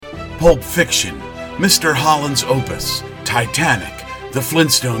Pulp Fiction, Mr. Holland's Opus, Titanic, The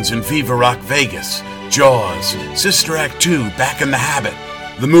Flintstones in Viva Rock Vegas, Jaws, Sister Act 2, Back in the Habit.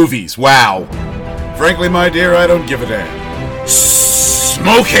 The movies, wow. Frankly, my dear, I don't give a damn.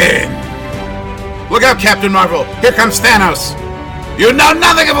 Smoking! Look out, Captain Marvel. Here comes Thanos. You know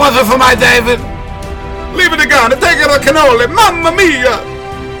nothing of weather for my David. Leave it to God and take it a cannoli. Mamma mia!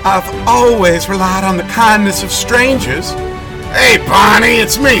 I've always relied on the kindness of strangers. Hey, Bonnie,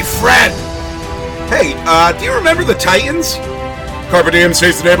 it's me, Fred. Hey, do you remember the Titans? Carpe diem,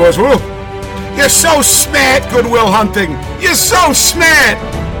 says the day, boys. Woo. You're so smart, Goodwill Hunting. You're so smart.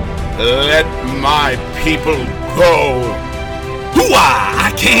 Let my people go. Hooah!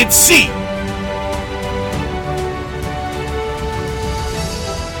 I can't see.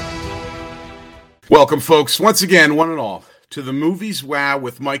 Welcome, folks, once again, one and all, to the Movies Wow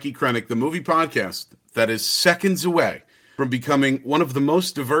with Mikey Krenek, the movie podcast that is seconds away from becoming one of the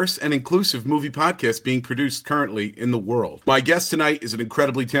most diverse and inclusive movie podcasts being produced currently in the world. My guest tonight is an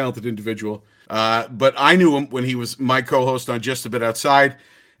incredibly talented individual, but I knew him when he was my co-host on Just a Bit Outside,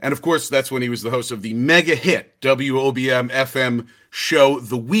 and of course, that's when he was the host of the mega hit WOBM FM show,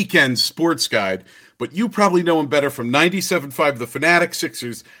 The Weekend Sports Guide. But you probably know him better from 97.5 The Fanatic,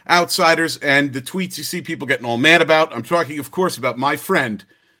 Sixers, Outsiders, and the tweets you see people getting all mad about. I'm talking, of course, about my friend,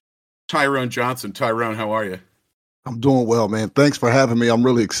 Tyrone Johnson. Tyrone, how are you? I'm doing well, man. Thanks for having me. I'm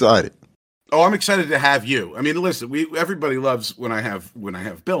really excited. Oh, I'm excited to have you. I mean, listen, everybody loves when I have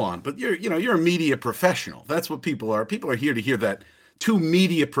Bill on, but you're a media professional. That's what people are. People are here to hear that two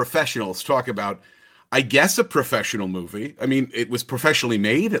media professionals talk about, I guess, a professional movie. I mean, it was professionally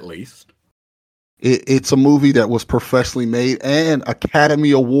made, at least. It's a movie that was professionally made and Academy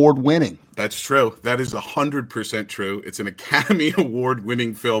Award winning. That's true. That is 100% true. It's an Academy Award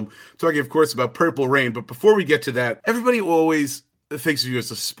winning film. I'm talking, of course, about Purple Rain. But before we get to that, everybody always thinks of you as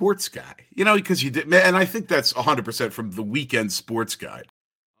a sports guy, because you did. And I think that's 100% from the Weekend Sports Guide.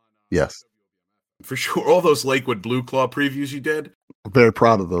 Yes. For sure. All those Lakewood Blue Claw previews you did. I'm very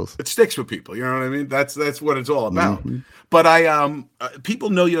proud of those. It sticks with people. You know what I mean? That's what it's all about. Mm-hmm. But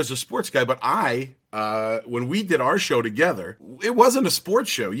people know you as a sports guy, but when we did our show together, it wasn't a sports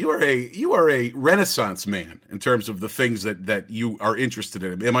show. You are a Renaissance man in terms of the things that you are interested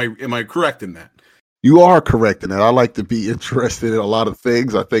in. Am I correct in that? You are correct in that. I like to be interested in a lot of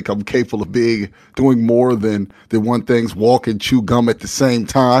things. I think I'm capable of doing more than one thing's walk and chew gum at the same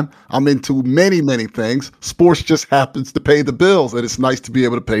time. I'm into many, many things. Sports just happens to pay the bills, and it's nice to be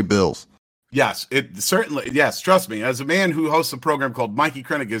able to pay bills. Yes, it certainly. Yes, trust me. As a man who hosts a program called Mikey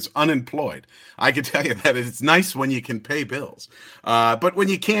Krenek is Unemployed, I can tell you that it's nice when you can pay bills. But when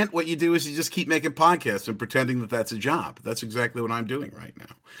you can't, what you do is you just keep making podcasts and pretending that that's a job. That's exactly what I'm doing right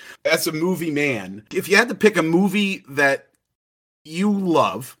now. As a movie man, if you had to pick a movie that you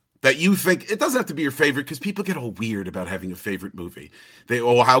love, that you think, it doesn't have to be your favorite, because people get all weird about having a favorite movie.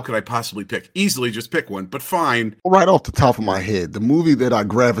 How could I possibly pick? Easily just pick one, but fine. Right off the top of my head, the movie that I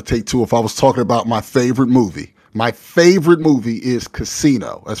gravitate to, if I was talking about my favorite movie is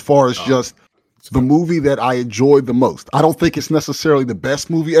Casino, as far as just the movie that I enjoyed the most. I don't think it's necessarily the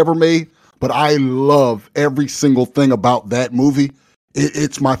best movie ever made, but I love every single thing about that movie.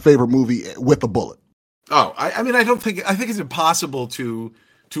 It's my favorite movie with a bullet. Oh, I think it's impossible to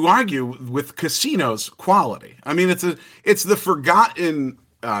argue with Casino's quality. I mean, it's the forgotten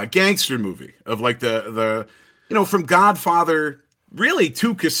gangster movie of like the from Godfather really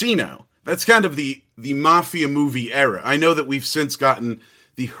to Casino. That's kind of the mafia movie era. I know that we've since gotten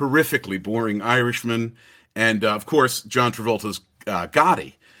the horrifically boring Irishman and of course John Travolta's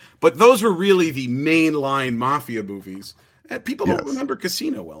Gotti, but those were really the mainline mafia movies, and people don't remember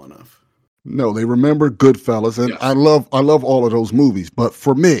Casino well enough. No, they remember Goodfellas, and yes. I love all of those movies. But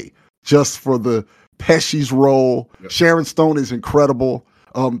for me, just for the Pesci's role, yep. Sharon Stone is incredible.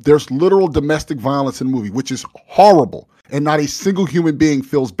 There's literal domestic violence in the movie, which is horrible, and not a single human being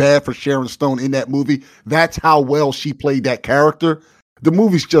feels bad for Sharon Stone in that movie. That's how well she played that character. The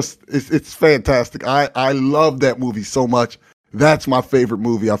movie's it's fantastic. I love that movie so much. That's my favorite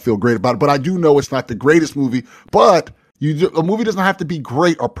movie. I feel great about it. But I do know it's not the greatest movie, but a movie doesn't have to be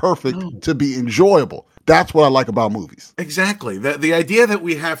great or perfect to be enjoyable. That's what I like about movies. Exactly. The idea that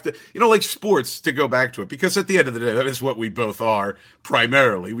we have to, like sports, to go back to it, because at the end of the day, that is what we both are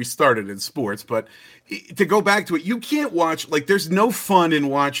primarily. We started in sports, but to go back to it, you can't watch, there's no fun in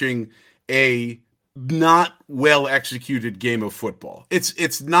watching a not well executed game of football. It's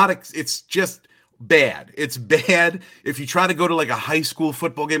just bad. It's bad. If you try to go to a high school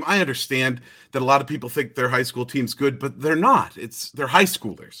football game, I understand that a lot of people think their high school team's good, but they're not. They're high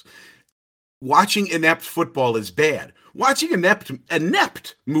schoolers. Watching inept football is bad. watching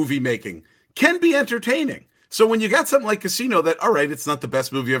inept movie making can be entertaining. So when you got something like Casino that, all right, it's not the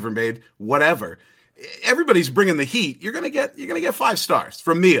best movie ever made, whatever, everybody's bringing the heat. You're gonna get 5 stars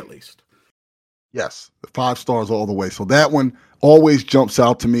from me at least. Yes, 5 stars all the way. So that one always jumps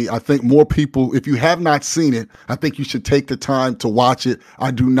out to me. I think more people, if you have not seen it, I think you should take the time to watch it.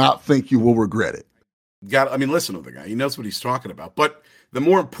 I do not think you will regret it. Listen to the guy. He knows what he's talking about. But the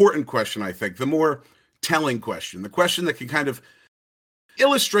more important question, I think, the more telling question, the question that can kind of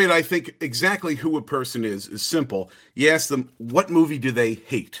illustrate, I think, exactly who a person is simple. You ask them, what movie do they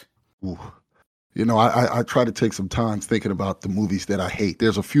hate? Ooh. You know, I try to take some time thinking about the movies that I hate.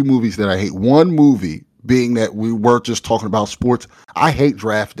 There's a few movies that I hate. One movie, being that we were just talking about sports, I hate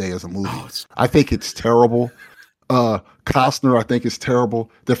Draft Day as a movie. I think it's terrible. Costner, I think, is terrible.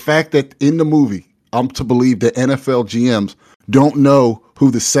 The fact that in the movie, I'm to believe that NFL GMs don't know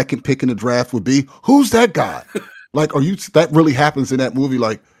who the second pick in the draft would be. Who's that guy? That really happens in that movie?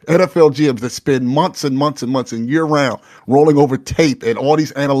 Like, NFL GMs that spend months and months and months and year round rolling over tape and all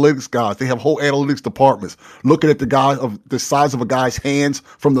these analytics guys. They have whole analytics departments looking at the guy of the size of a guy's hands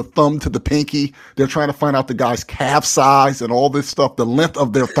from the thumb to the pinky. They're trying to find out the guy's calf size and all this stuff, the length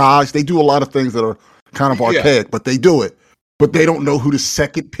of their thighs. They do a lot of things that are kind of archaic, but they do it. But they don't know who the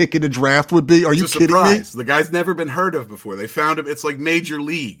second pick in the draft would be. Are you kidding me? The guy's never been heard of before. They found him. It's like Major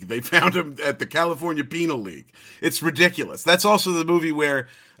League. They found him at the California Penal League. It's ridiculous. That's also the movie where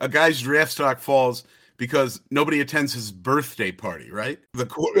a guy's draft stock falls because nobody attends his birthday party, right?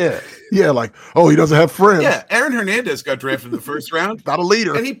 Yeah, like, oh, he doesn't have friends. Yeah, Aaron Hernandez got drafted in the first round. Not a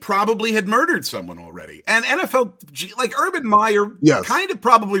leader. And he probably had murdered someone already. And NFL, like Urban Meyer kind of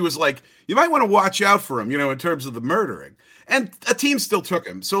probably was like, you might want to watch out for him, in terms of the murdering. And a team still took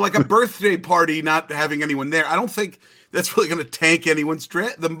him. So like a birthday party, not having anyone there, I don't think that's really going to tank anyone's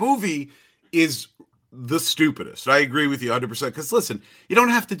draft. The movie is the stupidest. I agree with you 100%. Because listen, you don't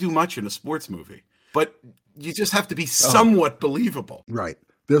have to do much in a sports movie, but you just have to be somewhat believable. Right.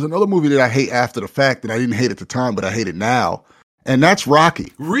 There's another movie that I hate after the fact that I didn't hate at the time, but I hate it now. And that's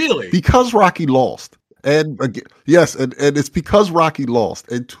Rocky. Really? Because Rocky lost. And yes, and it's because Rocky lost.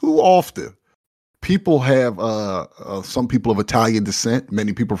 And too often, people have some people of Italian descent,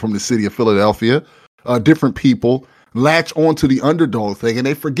 many people from the city of Philadelphia, different people latch onto the underdog thing, and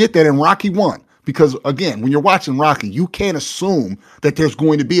they forget that in Rocky 1. Because again, when you're watching Rocky, you can't assume that there's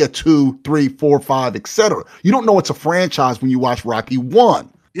going to be a 2, 3, 4, 5, etc. You don't know it's a franchise when you watch Rocky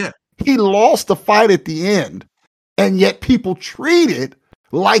 1. Yeah. He lost the fight at the end, and yet people treat it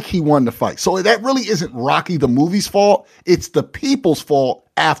like he won the fight. So that really isn't Rocky the movie's fault. It's the people's fault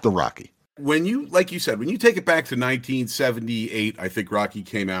after Rocky. When you, like you said, when you take it back to 1978, I think Rocky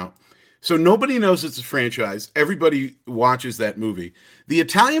came out. So nobody knows it's a franchise. Everybody watches that movie. The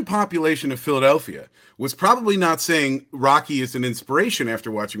Italian population of Philadelphia was probably not saying Rocky is an inspiration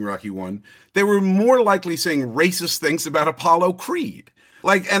after watching Rocky 1. They were more likely saying racist things about Apollo Creed.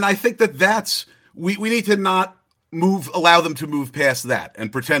 And I think that's, we need to not allow them to move past that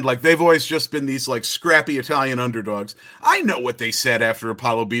and pretend like they've always just been these like scrappy Italian underdogs. I know what they said after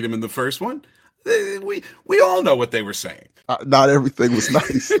Apollo beat him in the first one. We all know what they were saying. Not everything was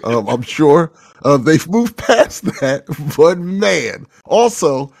nice. I'm sure they've moved past that, but man.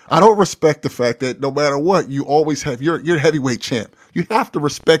 Also, I don't respect the fact that no matter what, you always have your heavyweight champ. You have to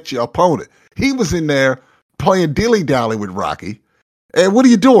respect your opponent. He was in there playing dilly-dally with Rocky. And what are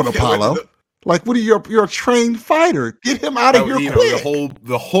you doing, Apollo? What are you? You're a trained fighter. Get him out of here quick.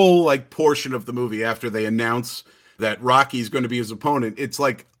 The whole like portion of the movie after they announce that Rocky's going to be his opponent, it's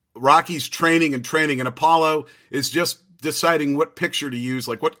like Rocky's training, and Apollo is just deciding what picture to use,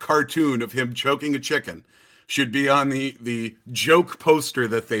 like what cartoon of him choking a chicken should be on the joke poster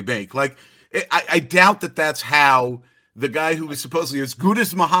that they make. Like, I doubt that that's how the guy who was supposedly as good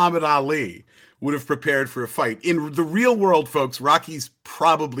as Muhammad Ali would have prepared for a fight. In the real world, folks, Rocky's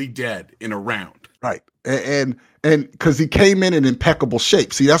probably dead in a round. Right. And because he came in impeccable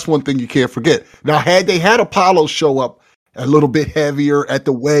shape. See, that's one thing you can't forget. Now, had they had Apollo show up a little bit heavier at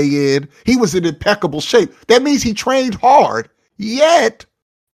the weigh-in, he was in impeccable shape. That means he trained hard, yet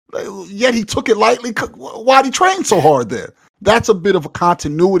he took it lightly. Why'd he train so hard then? That's a bit of a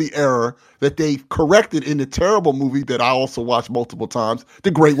continuity error that they corrected in the terrible movie that I also watched multiple times, The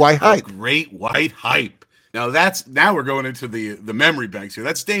Great White Hype. The Great White Hype. Now we're going into the memory banks here.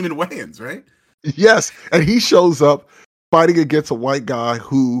 That's Damon Wayans, right? Yes, and he shows up fighting against a white guy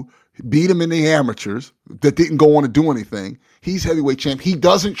who beat him in the amateurs that didn't go on to do anything. He's heavyweight champ. He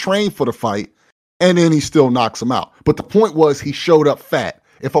doesn't train for the fight, and then he still knocks him out. But the point was he showed up fat.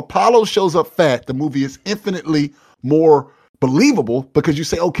 If Apollo shows up fat, the movie is infinitely more believable because you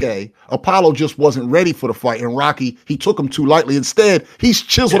say, okay, Apollo just wasn't ready for the fight, and Rocky, he took him too lightly. Instead, he's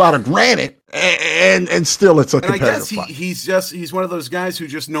chiseled out of granite, and still it's a competitive fight. He's one of those guys who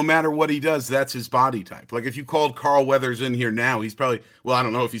just, no matter what he does, that's his body type. Like if you called Carl Weathers in here now, he's probably, well, I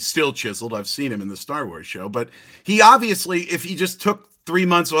don't know if he's still chiseled. I've seen him in the Star Wars show, but he obviously, if he just took 3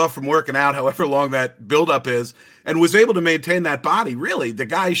 months off from working out, however long that buildup is, and was able to maintain that body, really, the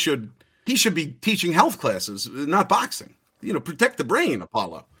guy should be teaching health classes, not boxing. Protect the brain,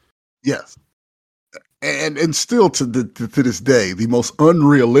 Apollo. Yes. And still to this day, the most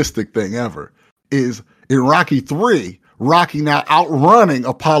unrealistic thing ever is in Rocky 3, Rocky now outrunning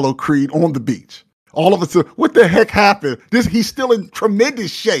Apollo Creed on the beach. All of a sudden, what the heck happened? He's still in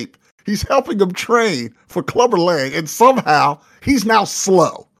tremendous shape. He's helping him train for Clubber Lang, and somehow he's now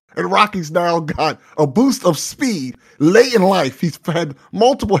slow. And Rocky's now got a boost of speed late in life. He's had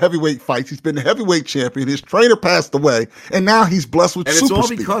multiple heavyweight fights. He's been the heavyweight champion. His trainer passed away, and now he's blessed with super speed. And it's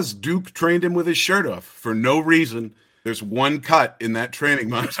all because Duke trained him with his shirt off for no reason. There's one cut in that training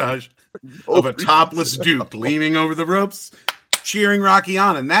montage of a topless Duke leaning over the ropes, cheering Rocky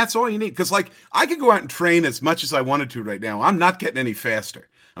on, and that's all you need. Because, I could go out and train as much as I wanted to right now. I'm not getting any faster.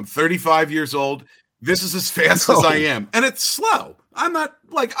 I'm 35 years old. This is as fast as I am, and it's slow. I'm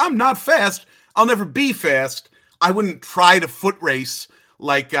not fast. I'll never be fast. I wouldn't try to foot race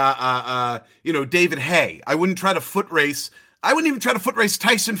like David Hay. I wouldn't try to foot race. I wouldn't even try to foot race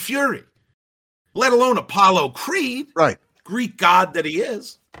Tyson Fury, let alone Apollo Creed. Right. Greek god that he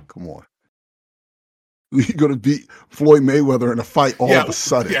is. Come on. You're going to beat Floyd Mayweather in a fight all of a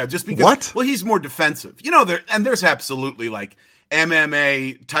sudden. Yeah, just because. What? Well, he's more defensive. There's absolutely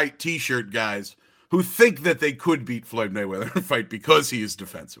MMA tight T-shirt guys who think that they could beat Floyd Mayweather in a fight because he is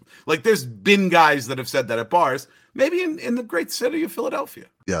defensive. There's been guys that have said that at bars, maybe in the great city of Philadelphia.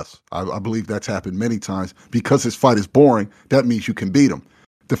 Yes, I believe that's happened many times. Because his fight is boring, that means you can beat him.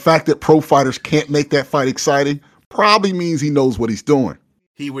 The fact that pro fighters can't make that fight exciting probably means he knows what he's doing.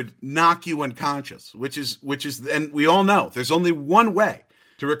 He would knock you unconscious, which is, and we all know there's only one way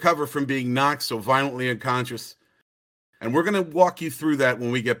to recover from being knocked so violently unconscious. And we're going to walk you through that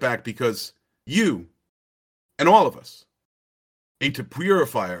when we get back, because you and all of us need to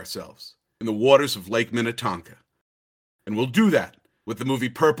purify ourselves in the waters of Lake Minnetonka. And we'll do that with the movie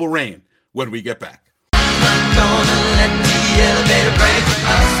Purple Rain when we get back. I'm gonna let the elevator break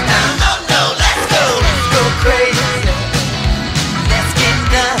us down. No, let's go crazy. Let's get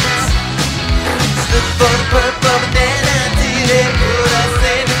nuts. Look for the purple banana till they put us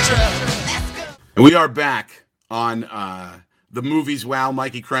in the truck. Let's go. And we are back on the movies. Wow,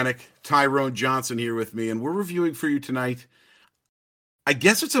 Mikey Krenek, Tyrone Johnson here with me, and we're reviewing for you tonight. I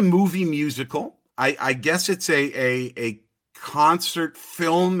guess it's a movie musical. I guess it's a concert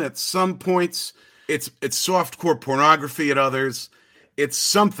film at some points. It's softcore pornography at others. It's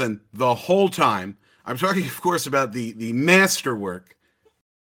something the whole time. I'm talking, of course, about the masterwork,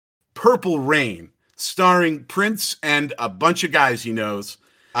 Purple Rain, starring Prince and a bunch of guys he knows.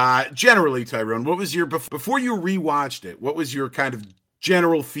 Generally, Tyrone, what was before you rewatched it, what was your kind of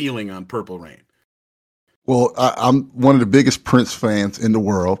general feeling on Purple Rain? Well, I'm one of the biggest Prince fans in the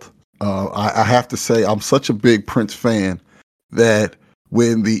world. I have to say, I'm such a big Prince fan that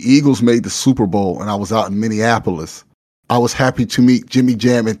when the Eagles made the Super Bowl and I was out in Minneapolis, I was happy to meet Jimmy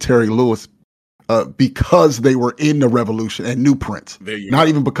Jam and Terry Lewis because they were in the Revolution and knew Prince. Not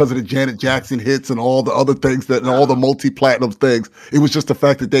even because of the Janet Jackson hits and all the other things and all the multi-platinum things. It was just the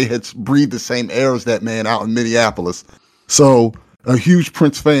fact that they had breathed the same air as that man out in Minneapolis. So a huge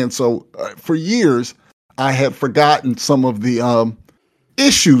Prince fan. So for years, I had forgotten some of the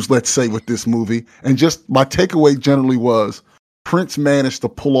issues, let's say, with this movie. And just my takeaway generally was Prince managed to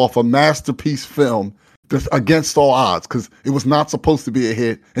pull off a masterpiece film against all odds, because it was not supposed to be a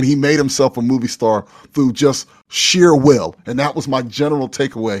hit, and he made himself a movie star through just sheer will. And that was my general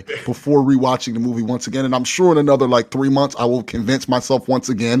takeaway before rewatching the movie once again. And I'm sure in another 3 months, I will convince myself once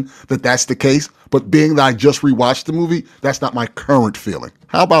again that that's the case. But being that I just rewatched the movie, that's not my current feeling.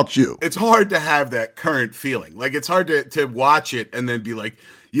 How about you? It's hard to have that current feeling. It's hard to watch it and then be like,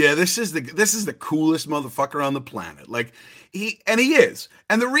 yeah, this is the coolest motherfucker on the planet. He is.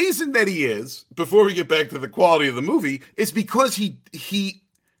 And the reason that he is, before we get back to the quality of the movie, is because he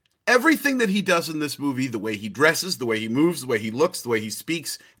everything that he does in this movie, the way he dresses, the way he moves, the way he looks, the way he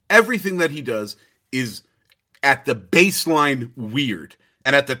speaks, everything that he does is at the baseline weird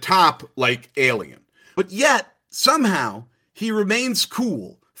and at the top alien. But yet, somehow, he remains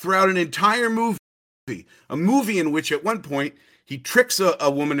cool throughout an entire movie. A movie in which at one point he tricks a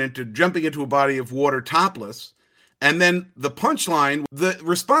woman into jumping into a body of water topless, And then the punchline, the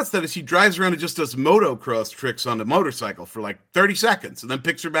response to that is he drives around and just does motocross tricks on the motorcycle for like 30 seconds and then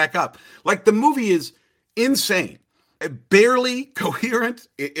picks her back up. Like, the movie is insane. Barely coherent.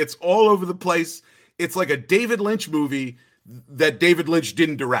 It's all over the place. It's like a David Lynch movie that David Lynch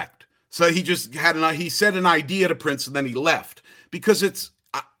didn't direct. So he just he said an idea to Prince and then he left. Because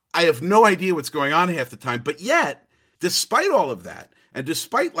I have no idea what's going on half the time. But yet, despite all of that, and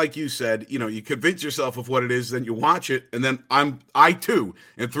despite, like you said, you convince yourself of what it is, then you watch it, and then I too,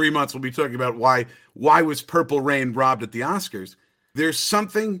 in 3 months, will be talking about why was Purple Rain robbed at the Oscars. There's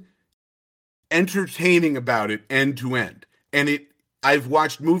something entertaining about it end to end. And I've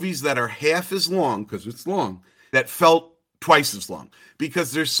watched movies that are half as long, because it's long, that felt twice as long.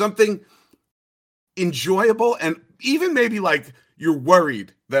 Because there's something enjoyable, and even maybe like you're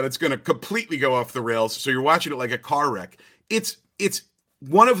worried that it's going to completely go off the rails, so you're watching it like a car wreck. It's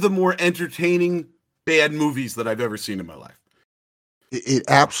one of the more entertaining bad movies that I've ever seen in my life. It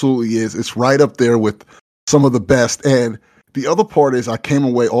absolutely is. It's right up there with some of the best. And the other part is I came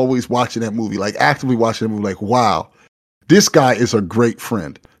away always watching that movie, like actively watching that movie, like, wow, this guy is a great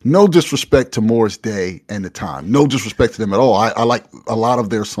friend. No disrespect to Morris Day and The Time. No disrespect to them at all. I like a lot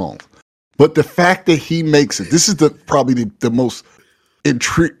of their songs. But the fact that he makes it, this is probably the most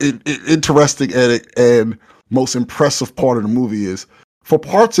interesting and most impressive part of the movie is, for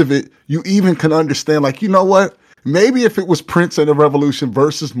parts of it, you even can understand, like, you know what? Maybe if it was Prince and the Revolution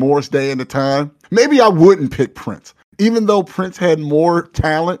versus Morris Day and The Time, maybe I wouldn't pick Prince. Even though Prince had more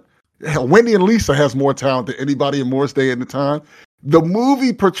talent, hell, Wendy and Lisa has more talent than anybody in Morris Day and The Time. The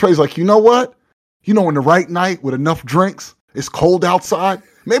movie portrays, like, you know what? In the right night with enough drinks, it's cold outside,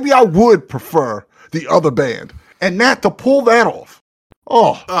 maybe I would prefer the other band. And to pull that off,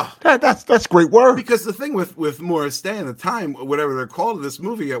 that's great work. Because the thing with Morris Day and The Time, whatever they're called in this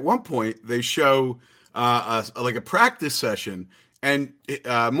movie, at one point they show like a practice session, and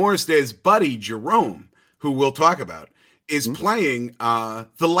Morris Day's buddy Jerome, who we'll talk about, is playing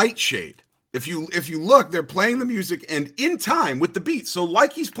the light shade. If you look, they're playing the music and in time with the beat. So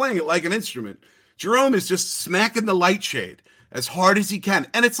like he's playing it like an instrument, Jerome is just smacking the light shade as hard as he can,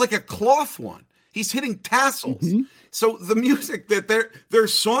 and it's like a cloth one. He's hitting tassels. Mm-hmm. So the music that their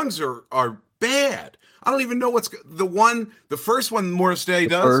songs are bad. I don't even know the first one Morris Day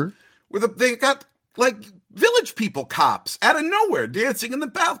does, where they got like Village People cops out of nowhere dancing in the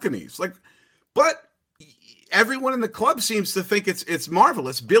balconies. Like, but everyone in the club seems to think it's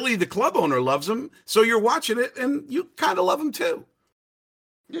marvelous. Billy, the club owner, loves them, so you're watching it and you kind of love them too.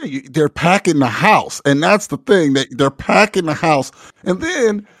 Yeah, they're packing the house, and that's the thing. They're packing the house, and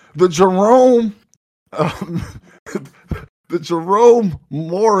then the Jerome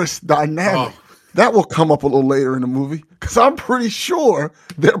Morris dynamic, that will come up a little later in the movie, because I'm pretty sure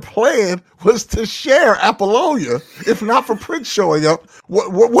their plan was to share Apollonia, if not for Prince showing up.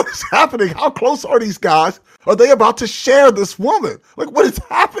 What is happening? How close are these guys? Are they about to share this woman? Like, what is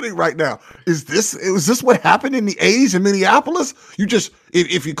happening right now? Was this what happened in the 80s in Minneapolis? You just,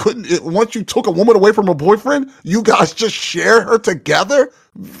 if you couldn't, once you took a woman away from her boyfriend, you guys just share her together?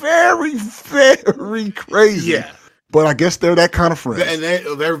 Very, very crazy. Yeah. But I guess they're that kind of friends. And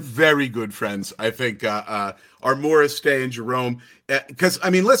they're very good friends, I think, are Morris Day and Jerome. Because, I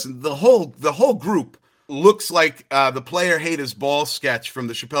mean, listen, the whole group looks like the Player Hate His Ball sketch from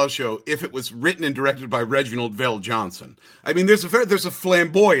the Chappelle Show if it was written and directed by Reginald Vell Johnson. I mean, there's a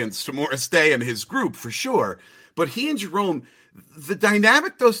flamboyance to Morris Day and his group, for sure. But he and Jerome, the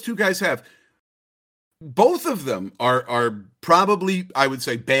dynamic those two guys have, both of them are probably, I would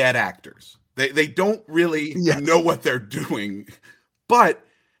say, bad actors. They don't really know what they're doing. But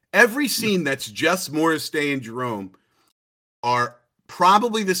every scene that's just Morris Day and Jerome are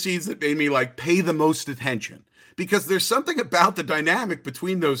probably the scenes that made me like pay the most attention, because there's something about the dynamic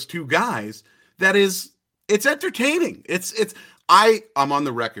between those two guys that it's entertaining. I'm on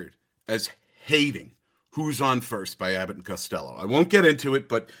the record as hating Who's on First by Abbott and Costello. I won't get into it,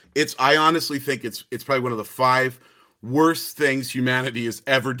 but I honestly think it's probably one of the 5 worst things humanity has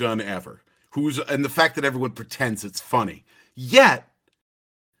ever done ever. And the fact that everyone pretends it's funny. Yet,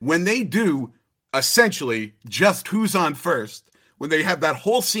 when they do essentially just Who's on First, when they have that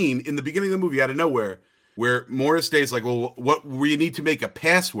whole scene in the beginning of the movie out of nowhere, where Morris Day's like, well, we need to make a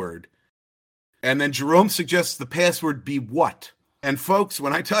password. And then Jerome suggests the password be what? And folks,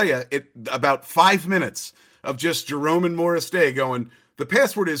 when I tell you, about 5 minutes of just Jerome and Morris Day going, the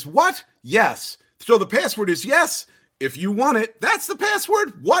password is what? Yes. So the password is yes. If you want it, that's the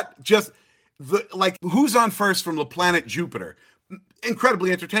password. What? Just like Who's on First from the planet Jupiter.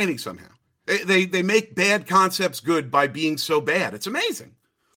 Incredibly entertaining somehow. They make bad concepts good by being so bad. It's amazing.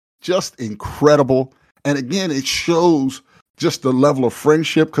 Just incredible. And again, it shows just the level of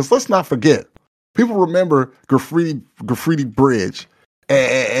friendship. Because let's not forget, people remember Graffiti Bridge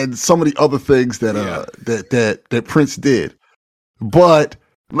and some of the other things that Prince did. But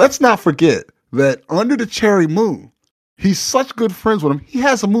let's not forget that Under the Cherry Moon, he's such good friends with him. He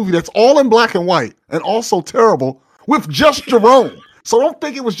has a movie that's all in black and white and also terrible with just Jerome. So don't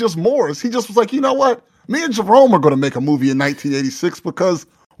think it was just Morris. He just was like, you know what? Me and Jerome are going to make a movie in 1986 because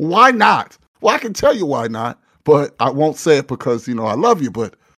why not? Well, I can tell you why not, but I won't say it because, I love you.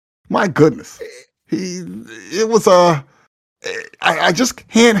 But my goodness, I just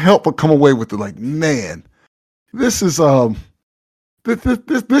can't help but come away with it like, man, this is,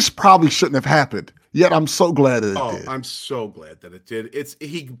 this probably shouldn't have happened. Yet I'm so glad that it did. I'm so glad that it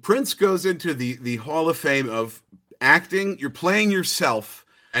did. Prince goes into the Hall of Fame of acting. You're playing yourself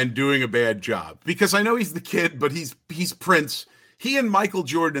and doing a bad job. Because I know he's the kid, but he's Prince. He and Michael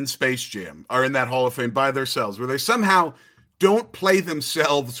Jordan in Space Jam are in that Hall of Fame by themselves, where they somehow don't play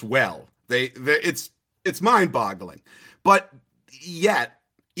themselves well. It's mind-boggling. But yet,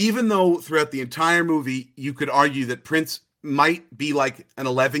 even though throughout the entire movie you could argue that Prince might be like an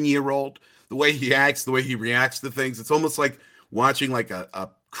 11-year-old, the way he acts, the way he reacts to things, it's almost like watching like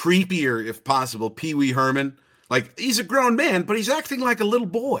a creepier, if possible, Pee Wee Herman. Like, he's a grown man, but he's acting like a little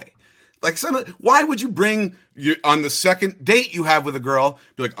boy. Like, why would you bring you on the second date you have with a girl,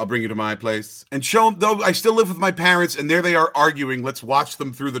 be like, I'll bring you to my place, and show them, though I still live with my parents, and there they are arguing, let's watch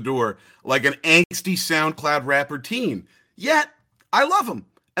them through the door, like an angsty SoundCloud rapper teen. Yet, I love him.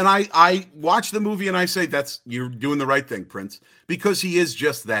 And I watch the movie and I say, you're doing the right thing, Prince, because he is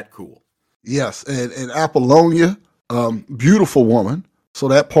just that cool. Yes, and Apollonia, beautiful woman. So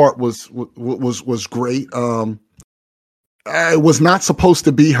that part was great. It was not supposed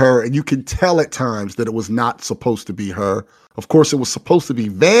to be her, and you can tell at times that it was not supposed to be her. Of course, it was supposed to be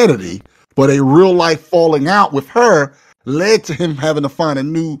Vanity, but a real life falling out with her led to him having to find a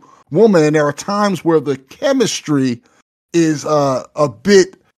new woman. And there are times where the chemistry is a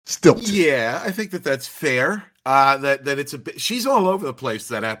bit stilted. Yeah, I think that's fair. That it's a bit, she's all over the place,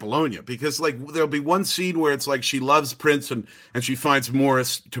 that Apollonia, because like there'll be one scene where it's like she loves Prince and she finds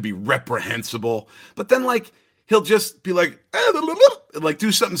Morris to be reprehensible, but then like he'll just be like, and like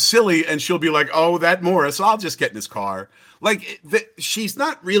do something silly, and she'll be like, oh, that Morris, I'll just get in his car. Like she's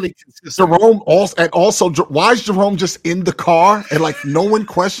not really consistent. Jerome also, why is Jerome just in the car and like no one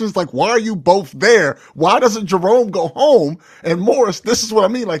questions? Like, why are you both there? Why doesn't Jerome go home? And Morris, this is what I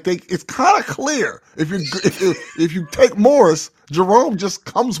mean. Like it's kind of clear if you take Morris, Jerome just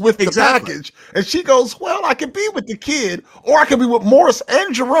comes with the package, and she goes, well, I can be with the kid, or I can be with Morris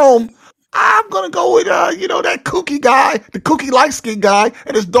and Jerome. I'm going to go with, that kooky guy, the kooky light-skinned guy,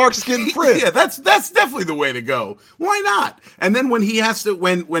 and his dark-skinned friend. Yeah, that's definitely the way to go. Why not? And then when he has to,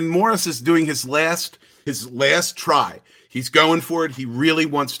 when Morris is doing his last try, he's going for it. He really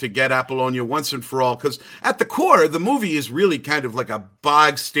wants to get Apollonia once and for all, because at the core, the movie is really kind of like a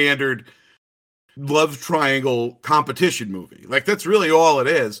bog standard love triangle competition movie. Like, that's really all it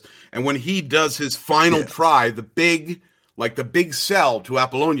is. And when he does his final try, the big sell to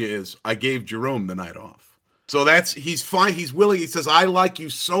Apollonia is, I gave Jerome the night off. So he's fine. He's willing. He says, I like you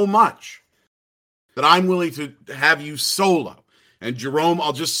so much that I'm willing to have you solo. And Jerome,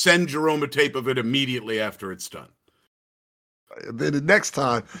 I'll just send Jerome a tape of it immediately after it's done. And then the next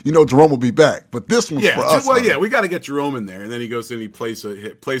time, Jerome will be back. But this one's for us. Well, we got to get Jerome in there. And then he goes and he plays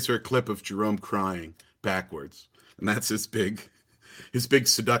her a clip of Jerome crying backwards. And that's his big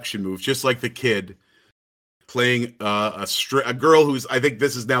seduction move, just like the kid playing a girl who's, I think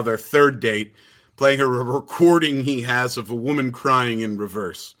this is now their third date, playing her a recording he has of a woman crying in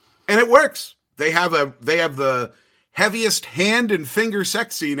reverse. And it works. They have the heaviest hand and finger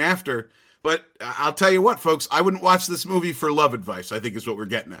sex scene after. But I'll tell you what, folks, I wouldn't watch this movie for love advice, I think is what we're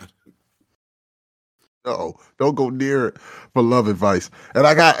getting at. No, don't go near it for love advice. And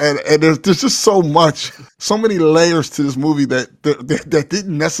and there's just so many layers to this movie that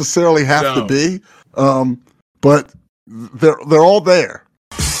didn't necessarily have to be. But they're all there.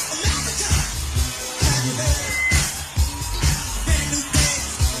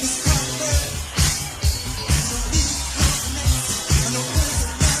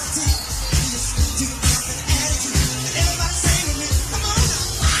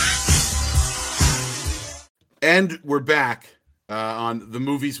 And we're back on the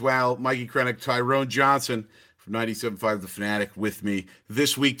Movies Wow. Mikey Krenek, Tyrone Johnson from 97.5 The Fanatic with me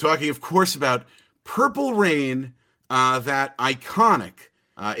this week, talking, of course, about Purple Rain, that iconic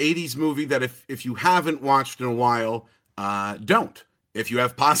 80s movie that if you haven't watched in a while, don't. If you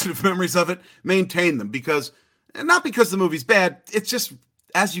have positive memories of it, maintain them, not because the movie's bad, it's just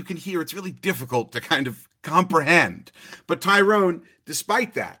as you can hear, it's really difficult to kind of comprehend. But Tyrone,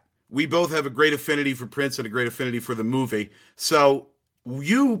 despite that, we both have a great affinity for Prince and a great affinity for the movie. So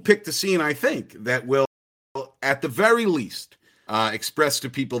you picked a scene, I think, that will, at the very least, express to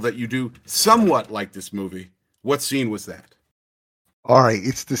people that you do somewhat like this movie. What scene was that? All right,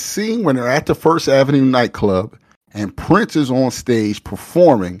 it's the scene when they're at the First Avenue nightclub and Prince is on stage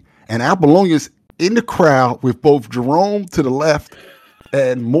performing, and Apollonia's in the crowd with both Jerome to the left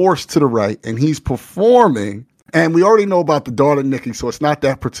and Morris to the right, and he's performing. And we already know about the daughter Nikki, so it's not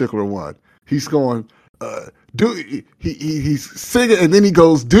that particular one. He's going, he's singing, and then he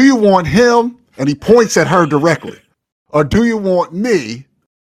goes, "Do you want him?" And he points at her directly. "Or do you want me?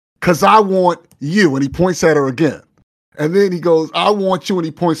 Because I want you." And he points at her again. And then he goes, "I want you," and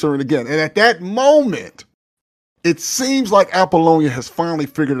he points her in again. And at that moment, it seems like Apollonia has finally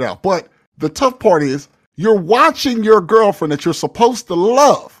figured it out. But the tough part is, you're watching your girlfriend that you're supposed to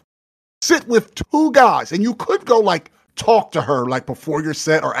love sit with two guys, and you could go like talk to her like before your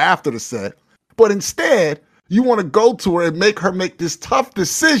set or after the set, but instead you want to go to her and make her make this tough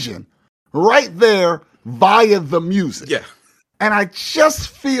decision right there via the music. Yeah. And I just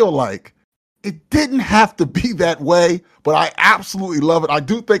feel like it didn't have to be that way, but I absolutely love it. I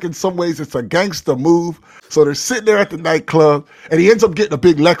do think in some ways it's a gangster move. So they're sitting there at the nightclub, and he ends up getting a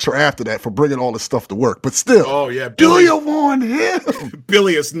big lecture after that for bringing all this stuff to work. But still, oh yeah, do you want him?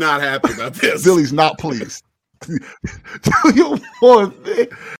 Billy is not happy about this. Billy's not pleased. Do you want me?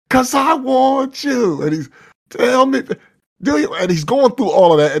 Because I want you. And he's, tell me, do you? And he's going through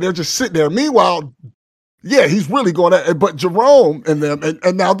all of that, and they're just sitting there. Meanwhile, yeah, he's really going at it. But Jerome and them,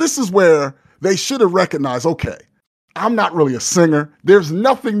 and now this is where they should have recognized, okay, I'm not really a singer. There's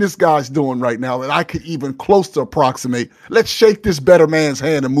nothing this guy's doing right now that I could even close to approximate. Let's shake this better man's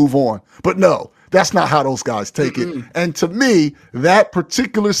hand and move on. But no, that's not how those guys take it. And to me, that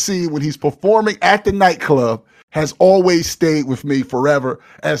particular scene when he's performing at the nightclub has always stayed with me forever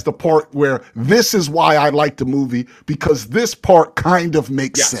as the part where this is why I like the movie, because this part kind of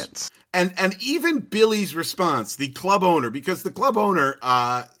makes sense. And even Billy's response, the club owner, because the club owner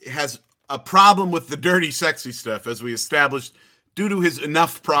has a problem with the dirty, sexy stuff, as we established, due to his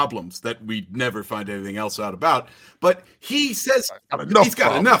enough problems that we never find anything else out about. But he says he's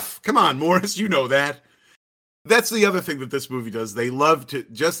got enough. Come on, Morris, you know that. That's the other thing that this movie does. They love to,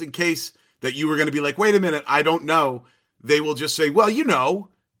 just in case that you were going to be like, wait a minute, I don't know, they will just say, well, you know.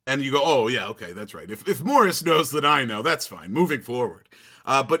 And you go, oh, yeah, okay, that's right. If Morris knows that I know, that's fine, moving forward.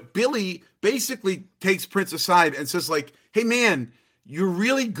 But Billy basically takes Prince aside and says, like, hey, man, you're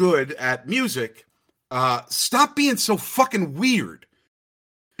really good at music. Stop being so fucking weird.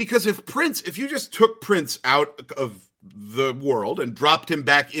 Because if you just took Prince out of the world and dropped him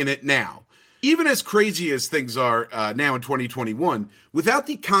back in it now, even as crazy as things are now in 2021, without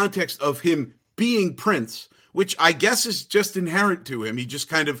the context of him being Prince, which I guess is just inherent to him, he just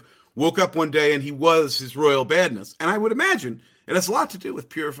kind of woke up one day and he was his royal badness. And I would imagine it has a lot to do with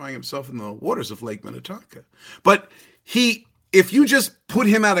purifying himself in the waters of Lake Minnetonka. But if you just put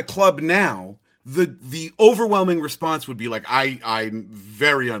him at a club now, the overwhelming response would be like, I'm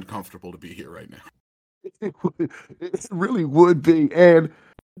very uncomfortable to be here right now. It really would be. And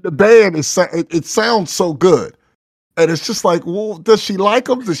the band it sounds so good. And it's just like, well, does she like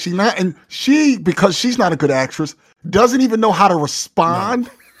him? Does she not? And because she's not a good actress, doesn't even know how to respond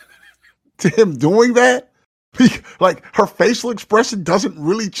to him doing that. Like, her facial expression doesn't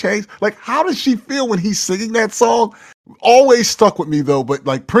really change. Like, how does she feel when he's singing that song? Always stuck with me, though. But,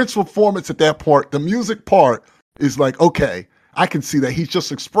 like, Prince's performance at that part, the music part is like, okay, I can see that. He's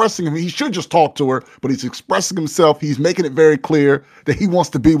just expressing him. He should just talk to her, but he's expressing himself. He's making it very clear that he wants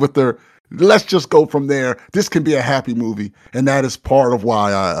to be with her. Let's just go from there. This can be a happy movie. And that is part of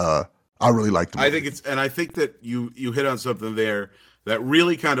why I really like the movie. I think that you hit on something there that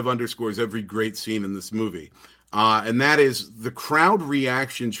really kind of underscores every great scene in this movie. And that is the crowd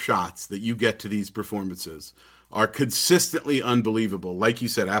reaction shots that you get to these performances are consistently unbelievable. Like you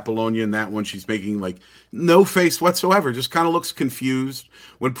said, Apollonia in that one, she's making like no face whatsoever, just kind of looks confused.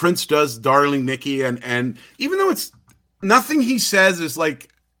 When Prince does Darling Nikki, and even though it's nothing he says is like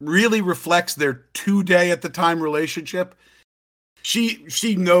really reflects their 2-day at the time relationship,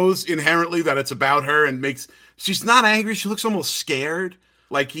 she knows inherently that it's about her and she's not angry. She looks almost scared.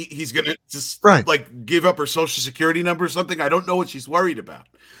 Like he's going to just like give up her social security number or something. I don't know what she's worried about.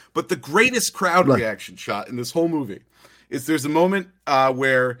 But the greatest crowd reaction shot in this whole movie is there's a moment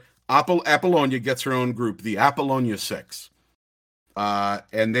where Apollonia gets her own group, the Apollonia Six.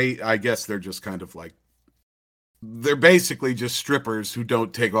 And I guess they're just kind of like, they're basically just strippers who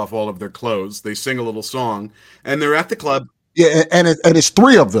don't take off all of their clothes. They sing a little song and they're at the club. Yeah, and it's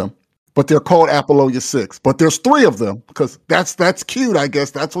three of them, but they're called Apollonia 6. But there's three of them because that's cute, I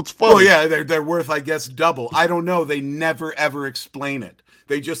guess. That's what's funny. Well, yeah, they're worth, I guess, double. I don't know. They never ever explain it.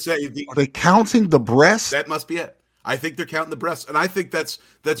 They just say Are they counting the breasts? That must be it. I think they're counting the breasts, and I think that's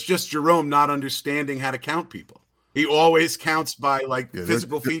just Jerome not understanding how to count people. He always counts by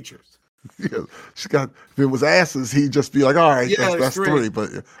physical features. Yeah, she got. If it was asses, he'd just be like, "All right, that's three."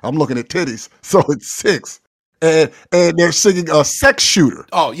 But I'm looking at titties, so it's 6. And they're singing a Sex Shooter.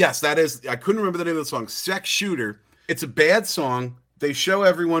 Oh yes, that is. I couldn't remember the name of the song. Sex Shooter. It's a bad song. They show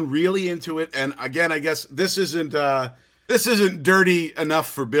everyone really into it, and again, I guess this isn't dirty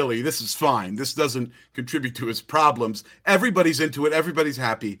enough for Billy. This is fine. This doesn't contribute to his problems. Everybody's into it. Everybody's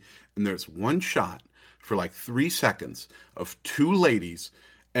happy, and there's one shot for 3 seconds of two ladies,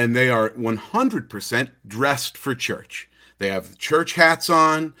 and they are 100% dressed for church. They have church hats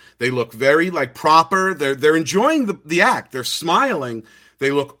on. They look very proper. They're enjoying the act. They're smiling.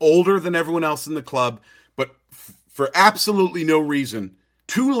 They look older than everyone else in the club, but for absolutely no reason,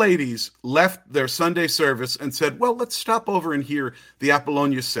 two ladies left their Sunday service and said, well, let's stop over and hear the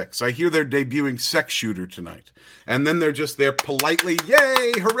Apollonia 6. I hear they're debuting Sex Shooter tonight. And then they're just there politely,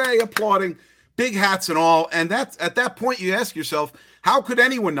 yay, hooray, applauding, big hats and all. And that's at that point you ask yourself, how could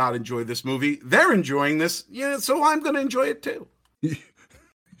anyone not enjoy this movie? They're enjoying this, so I'm going to enjoy it too.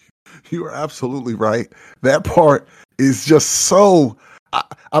 You are absolutely right. That part is just so...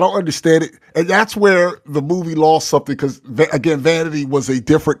 I don't understand it. And that's where the movie lost something because, again, Vanity was a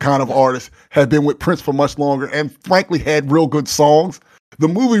different kind of artist, had been with Prince for much longer, and frankly had real good songs. The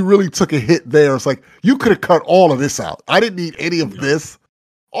movie really took a hit there. It's like, you could have cut all of this out. I didn't need any of this.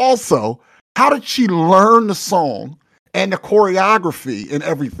 Also, how did she learn the song and the choreography and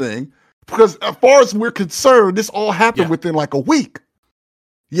everything? Because as far as we're concerned, this all happened within a week.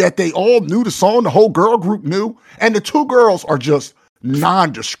 Yet they all knew the song. The whole girl group knew. And the two girls are just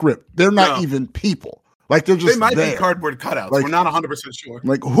nondescript. They're not even people. They're just they might there. Be cardboard cutouts. We're not 100% sure.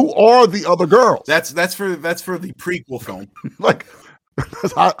 Who are the other girls? That's for the prequel film.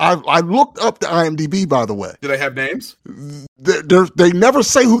 I looked up the IMDb, by the way. Do they have names? They never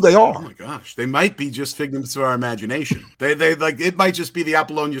say who they are. Oh my gosh, they might be just figments of our imagination. They it might just be the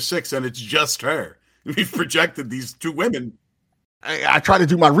Apollonia 6, and it's just her. We've projected these two women. I try to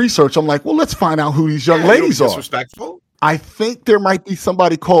do my research. I'm like, well, let's find out who these young ladies are. Disrespectful. I think there might be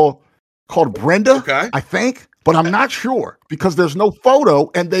somebody called Brenda. Okay. I think, but I'm not sure because there's no photo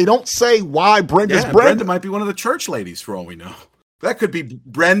and they don't say why Brenda's Brenda. Brenda might be one of the church ladies for all we know. That could be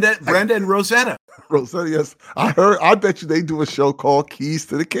Brenda and Rosetta. Rosetta, yes. I bet you they do a show called Keys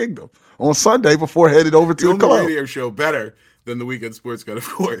to the Kingdom on Sunday before headed over to the club. The radio show better than the Weekend Sports Cut, of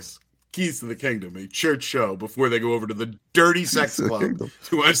course. Keys to the Kingdom, a church show before they go over to the Dirty Sex Club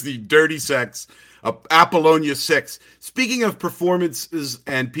to watch the Dirty Sex Apollonia 6. Speaking of performances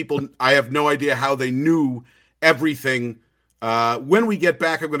and people, I have no idea how they knew everything. When we get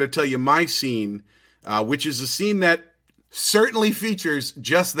back, I'm going to tell you my scene, which is a scene that certainly features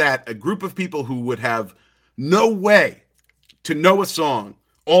just that, a group of people who would have no way to know a song,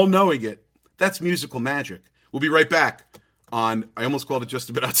 all knowing it. That's musical magic. We'll be right back on, I almost called it Just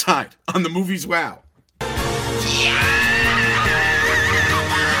a Bit Outside, on the movies Wow.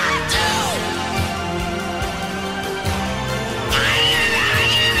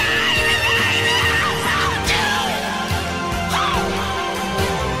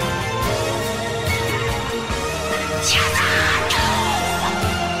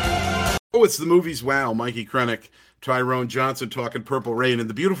 Oh, it's the movies Wow. Mikey Krenek, Tyrone Johnson talking Purple Rain. And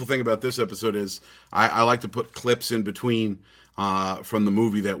the beautiful thing about this episode is I like to put clips in between from the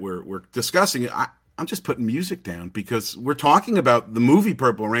movie that we're discussing. I'm just putting music down because we're talking about the movie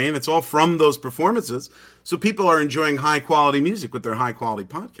Purple Rain. It's all from those performances. So people are enjoying high quality music with their high quality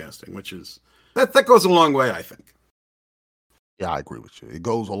podcasting, which is that goes a long way, I think. Yeah, I agree with you. It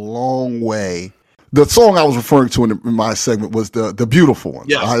goes a long way. The song I was referring to in my segment was the beautiful one.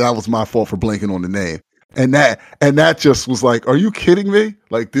 Yeah, that was my fault for blanking on the name. And that just was like, are you kidding me?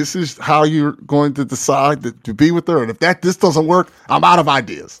 This is how you're going to decide to be with her. And if this doesn't work, I'm out of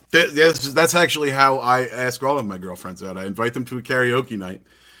ideas. That's actually how I ask all of my girlfriends out. I invite them to a karaoke night,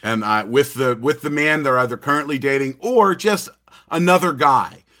 and with the man they're either currently dating or just another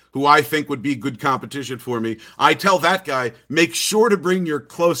guy who I think would be good competition for me. I tell that guy, make sure to bring your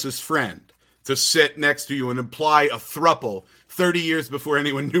closest friend to sit next to you and imply a thruple 30 years before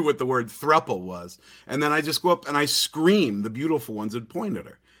anyone knew what the word thruple was. And then I just go up and I scream the beautiful ones and point at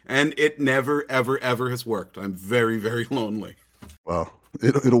her. And it never, ever, ever has worked. I'm very, very lonely. Well,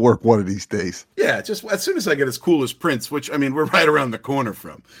 it'll work one of these days. Yeah, just as soon as I get as cool as Prince, which, I mean, we're right around the corner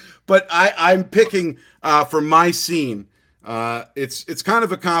from. But I'm picking for my scene It's kind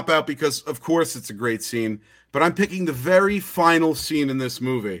of a cop-out because, of course, it's a great scene, but I'm picking the very final scene in this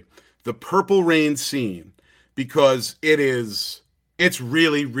movie, the Purple Rain scene, because it's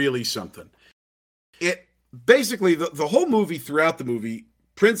really, really something. It basically, the whole movie, throughout the movie,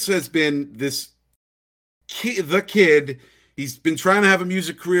 Prince has been the kid. He's been trying to have a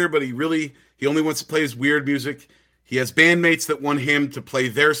music career, but he only wants to play his weird music. He has bandmates that want him to play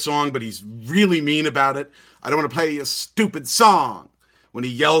their song, but he's really mean about it. I don't want to play a stupid song when he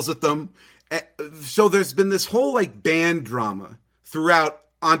yells at them. So there's been this whole like band drama throughout,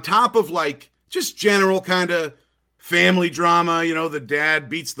 on top of like just general kind of family drama. You know, the dad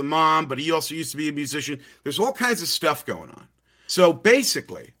beats the mom, but he also used to be a musician. There's all kinds of stuff going on. So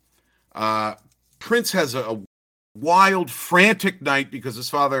basically, Prince has a wild, frantic night because his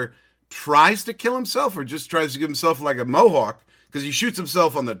father tries to kill himself, or just tries to give himself like a mohawk, because he shoots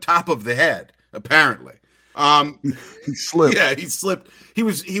himself on the top of the head, apparently. He slipped. Yeah, he slipped. He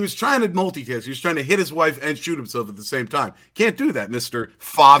was trying to multitask. He was trying to hit his wife and shoot himself at the same time. Can't do that, Mr.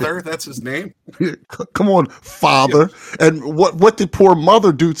 Father. That's his name. Come on, Father. Yeah. And what did poor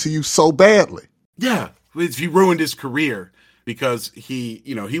mother do to you so badly? Yeah, he ruined his career because he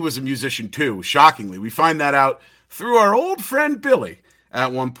was a musician too. Shockingly, we find that out through our old friend Billy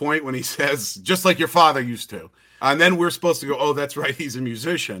at one point when he says, "Just like your father used to." And then we're supposed to go, "Oh, that's right, he's a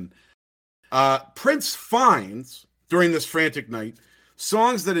musician." Prince finds, during this frantic night,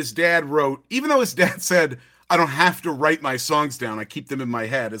 songs that his dad wrote, even though his dad said, "I don't have to write my songs down, I keep them in my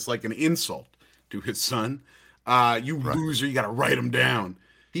head." It's like an insult to his son. You right. Loser, you got to write them down.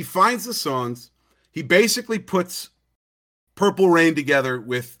 He finds the songs. He basically puts Purple Rain together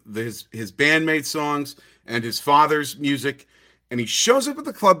with his bandmate songs and his father's music. And he shows up at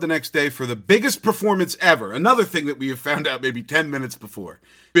the club the next day for the biggest performance ever. Another thing that we have found out maybe 10 minutes before.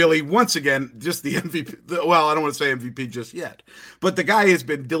 Billy, once again, just the MVP. Well, I don't want to say MVP just yet. But the guy has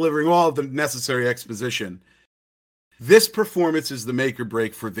been delivering all of the necessary exposition. This performance is the make or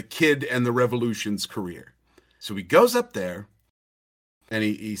break for the Kid and the Revolution's career. So he goes up there and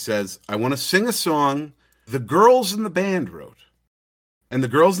he says, "I want to sing a song the girls in the band wrote." And the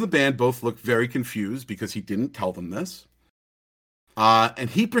girls in the band both look very confused because he didn't tell them this. And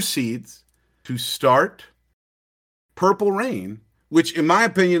he proceeds to start Purple Rain, which in my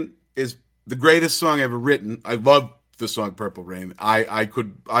opinion is the greatest song ever written. I love the song Purple Rain. I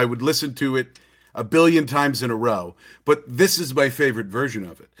would listen to it a billion times in a row, but this is my favorite version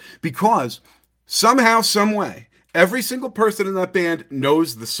of it because somehow, some way, every single person in that band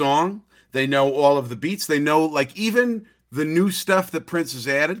knows the song. They know all of the beats. They know like even the new stuff that Prince has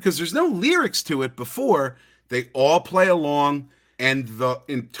added, because there's no lyrics to it before. They all play along. And the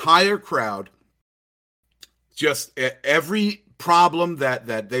entire crowd, just every problem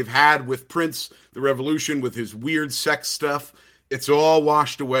that they've had with Prince, the Revolution, with his weird sex stuff, it's all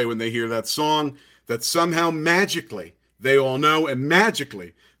washed away when they hear that song that somehow magically they all know, and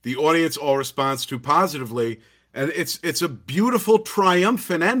magically the audience all responds to positively. And it's a beautiful,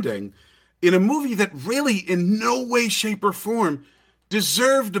 triumphant ending in a movie that really in no way, shape, or form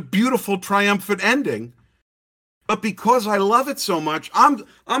deserved a beautiful, triumphant ending. But because I love it so much, I'm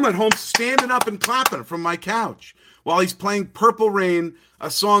at home standing up and clapping from my couch while he's playing Purple Rain, a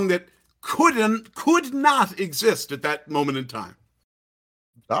song that could not exist at that moment in time.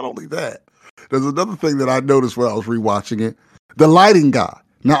 Not only that, there's another thing that I noticed when I was rewatching it. The lighting guy.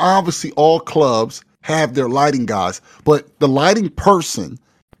 Now, obviously, all clubs have their lighting guys, but the lighting person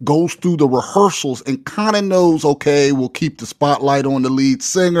goes through the rehearsals and kind of knows, okay, we'll keep the spotlight on the lead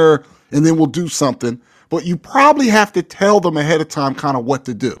singer, and then we'll do something. But you probably have to tell them ahead of time kind of what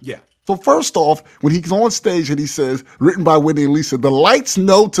to do. Yeah. So first off, when he's on stage and he says, written by Wendy and Lisa, the lights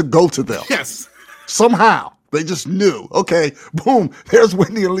know to go to them. Yes. Somehow. They just knew. Okay, boom, there's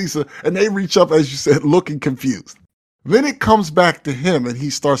Wendy and Lisa. And they reach up, as you said, looking confused. Then it comes back to him and he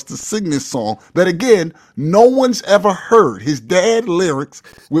starts to sing this song that, again, no one's ever heard. His dad lyrics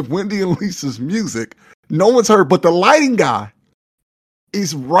with Wendy and Lisa's music, no one's heard. But the lighting guy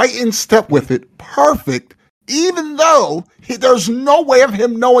is right in step with it, perfect, even though there's no way of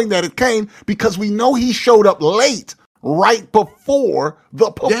him knowing that it came, because we know he showed up late right before the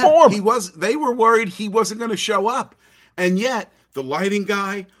performance. Yeah, they were worried he wasn't going to show up. And yet, the lighting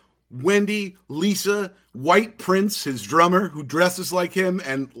guy, Wendy, Lisa, White Prince, his drummer, who dresses like him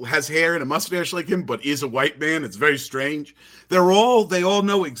and has hair and a mustache like him, but is a white man. It's very strange. They all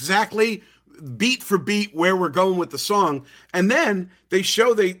know exactly beat for beat where we're going with the song. And then they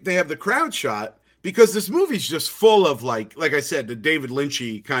show they have the crowd shot, because this movie's just full of like I said, the David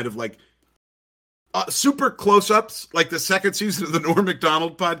Lynchy kind of like super close-ups, like the second season of the Norm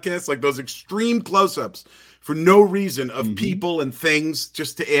Macdonald podcast, like those extreme close-ups for no reason of people and things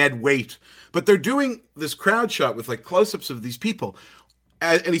just to add weight. But they're doing this crowd shot with like close-ups of these people.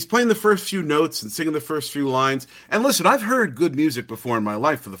 And he's playing the first few notes and singing the first few lines. And listen, I've heard good music before in my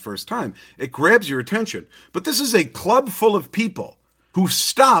life for the first time. It grabs your attention. But this is a club full of people who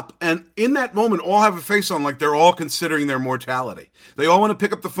stop and in that moment all have a face on like they're all considering their mortality. They all want to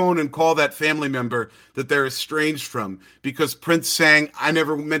pick up the phone and call that family member that they're estranged from because Prince sang, "I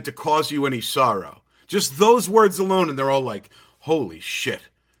never meant to cause you any sorrow." Just those words alone, and they're all like, holy shit,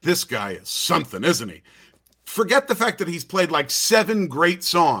 this guy is something, isn't he? Forget the fact that he's played like 7 great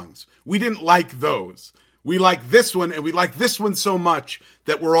songs. We didn't like those. We like this one, and we like this one so much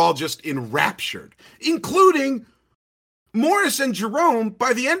that we're all just enraptured, including Morris and Jerome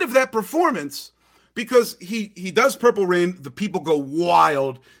by the end of that performance, because he does Purple Rain. The people go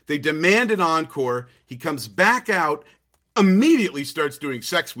wild. They demand an encore. He comes back out, immediately starts doing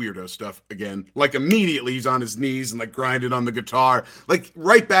sex weirdo stuff again. Like immediately he's on his knees and like grinding on the guitar, like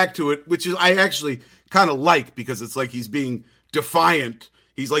right back to it, which is I actually kind of like because it's like he's being defiant.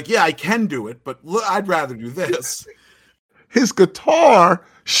 He's like, yeah, I can do it, but I'd rather do this. His guitar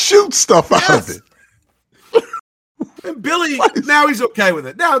shoots stuff out of it. And Billy, now he's okay with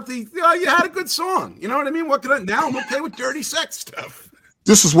it. Now you had a good song. You know what I mean? Now I'm okay with dirty sex stuff.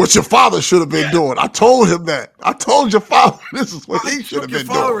 This is what your father should have been doing. I told him that. I told your father this is what he should have been doing. I took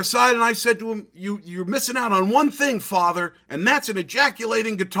your father aside and I said to him, you're missing out on one thing, father, and that's an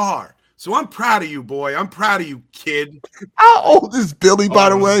ejaculating guitar. So I'm proud of you, boy. I'm proud of you, kid. How old is Billy, by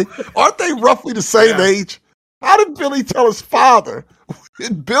the way? Aren't they roughly the same age? How did Billy tell his father?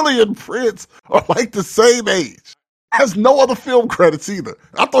 Billy and Prince are like the same age. Has no other film credits either.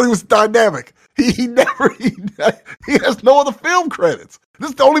 I thought he was dynamic. He has no other film credits. This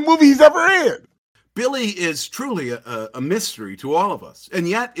is the only movie he's ever in. Billy is truly a mystery to all of us. And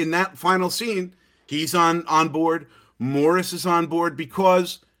yet, in that final scene, he's on board. Morris is on board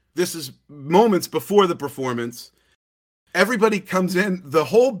because this is moments before the performance. Everybody comes in. The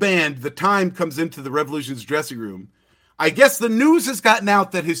whole band, the time comes into the Revolution's dressing room. I guess the news has gotten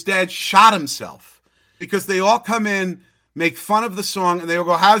out that his dad shot himself because they all come in, make fun of the song, and they all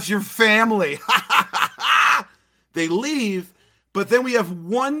go, "How's your family?" They leave. But then we have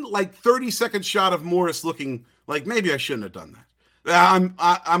one like 30-second shot of Morris looking like maybe I shouldn't have done that.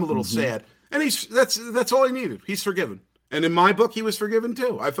 I'm a little sad, and that's all he needed. He's forgiven, and in my book, he was forgiven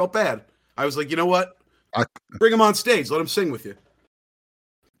too. I felt bad. I was like, you know what? Bring him on stage. Let him sing with you.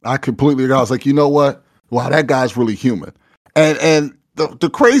 I completely agree. I was like, you know what? Wow, that guy's really human. And the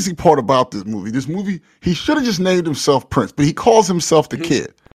crazy part about this movie, he should have just named himself Prince, but he calls himself the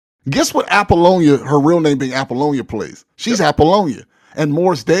Kid. Guess what Apollonia, her real name being Apollonia, plays? She's Apollonia. And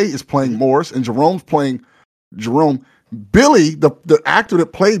Morris Day is playing Morris, and Jerome's playing Jerome. Billy, the actor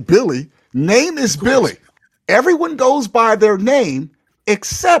that played Billy, name is Billy. Everyone goes by their name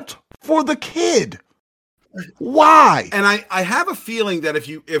except for the Kid. Why? And I have a feeling that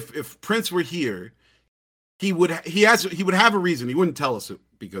if Prince were here, he would have a reason. He wouldn't tell us it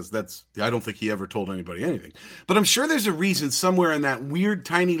because I don't think he ever told anybody anything. But I'm sure there's a reason somewhere in that weird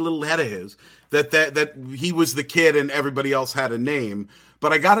tiny little head of his that he was the Kid and everybody else had a name.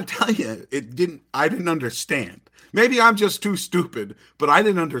 But I got to tell you, I didn't understand. Maybe I'm just too stupid, but I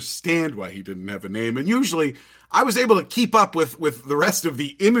didn't understand why he didn't have a name. And usually I was able to keep up with the rest of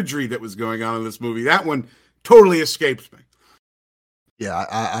the imagery that was going on in this movie. That one totally escapes me. Yeah,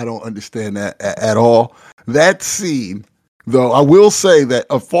 I don't understand that at all. That scene, though, I will say that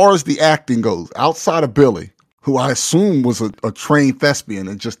as far as the acting goes, outside of Billy, who I assume was a trained thespian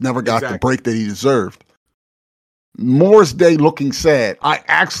and just never got the break that he deserved, Morris Day looking sad, I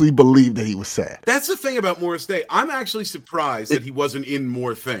actually believe that he was sad. That's the thing about Morris Day. I'm actually surprised that he wasn't in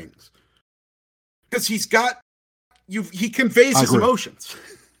more things. Because he conveys his emotions.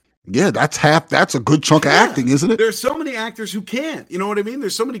 Yeah, that's a good chunk of acting, isn't it? There's so many actors who can't. You know what I mean?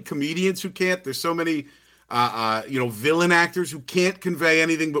 There's so many comedians who can't. There's so many villain actors who can't convey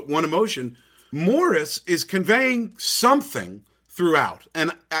anything but one emotion. Morris is conveying something throughout,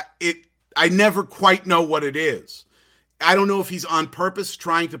 and I never quite know what it is. I don't know if he's on purpose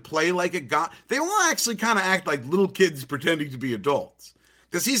trying to play like a guy. They all actually kind of act like little kids pretending to be adults.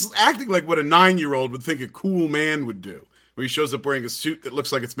 Because he's acting like what a 9-year-old would think a cool man would do. Where he shows up wearing a suit that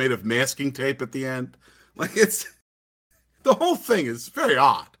looks like it's made of masking tape at the end. Like the whole thing is very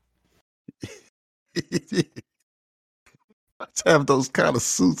odd. Let's have those kind of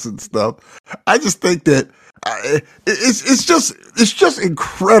suits and stuff. I just think that it's just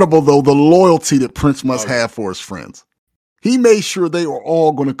incredible though the loyalty that Prince must have for his friends. He made sure they were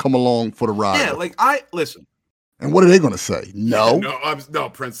all going to come along for the ride. Yeah, listen. And what are they going to say? No, no,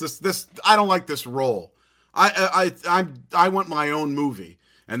 Prince. This I don't like this role. I want my own movie.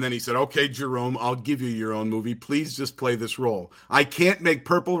 And then he said, okay, Jerome, I'll give you your own movie. Please just play this role. I can't make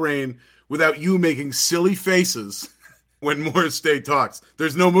Purple Rain without you making silly faces when Morris Day talks.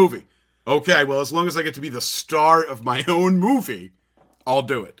 There's no movie. Okay, well, as long as I get to be the star of my own movie, I'll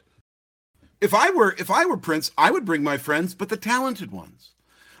do it. If I were Prince, I would bring my friends, but the talented ones.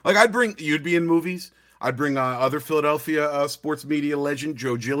 Like you'd be in movies. I'd bring other Philadelphia sports media legend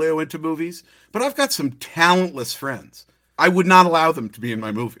Joe Giglio into movies. But I've got some talentless friends. I would not allow them to be in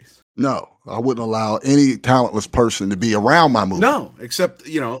my movies. No, I wouldn't allow any talentless person to be around my movie. No, except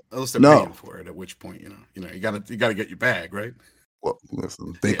unless they're paying for it. At which point, you gotta get your bag, right? Well,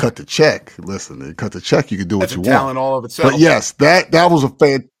 listen, they cut the check. Listen, they cut the check. You can do what you want. Talent all of itself. But yes, that was a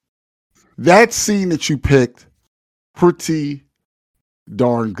fan. That scene that you picked, pretty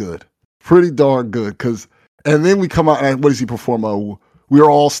darn good. Pretty darn good. And then we come out and what does he perform? We're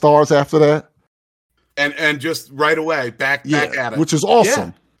All Stars after that. And just right away, back at it. Which is awesome.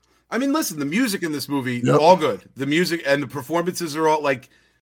 Yeah. I mean, listen, the music in this movie, all good. The music and the performances are all like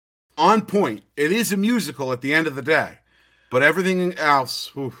on point. It is a musical at the end of the day. But everything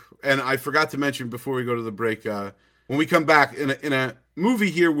else, and I forgot to mention before we go to the break, when we come back in a movie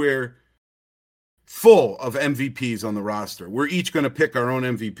here where full of MVPs on the roster, we're each going to pick our own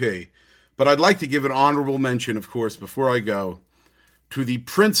MVP. But I'd like to give an honorable mention, of course, before I go, to the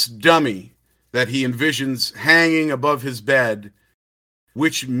Prince dummy that he envisions hanging above his bed,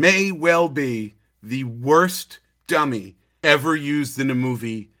 which may well be the worst dummy ever used in a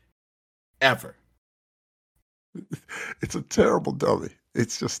movie ever. It's a terrible dummy.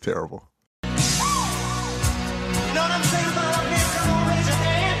 It's just terrible. You know what I'm saying about up here? Come on, raise your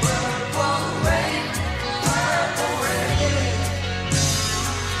hand. Purple rain, purple rain.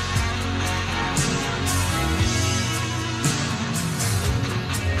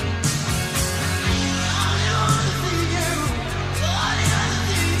 I wanna see you. I wanna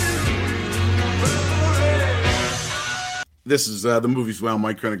see you. Purple rain. This is the movie's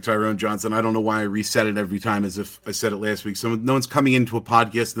Mike Krenek, Tyrone Johnson. I don't know why I reset it every time as if I said it last week. So no one's coming into a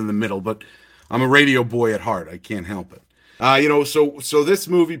podcast in the middle, but I'm a radio boy at heart. I can't help it. So this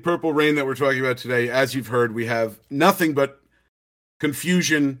movie, Purple Rain, that we're talking about today, as you've heard, we have nothing but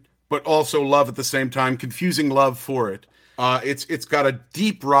confusion, but also love at the same time. Confusing love for it. It's got a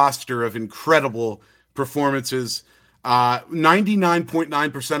deep roster of incredible performances.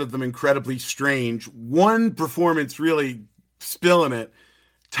 99.9% of them incredibly strange. One performance really spilling it.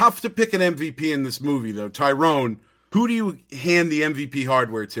 Tough to pick an MVP in this movie, though. Tyrone, who do you hand the MVP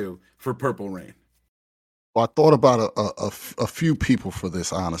hardware to for Purple Rain? Well, I thought about a few people for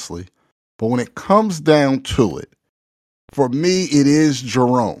this, honestly. But when it comes down to it, for me, it is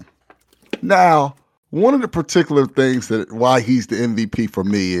Jerome. Now, one of the particular things that why he's the MVP for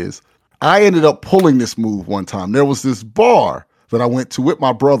me is I ended up pulling this move one time. There was this bar that I went to with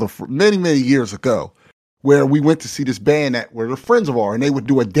my brother for many, many years ago where we went to see this band that were friends of ours, and they would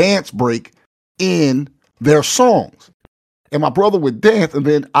do a dance break in their songs. And my brother would dance, and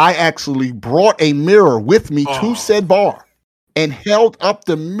then I actually brought a mirror with me to said bar and held up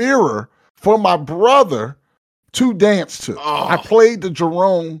the mirror for my brother to dance to. I played the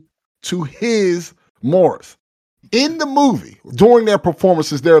Jerome to his Morris. In the movie, during their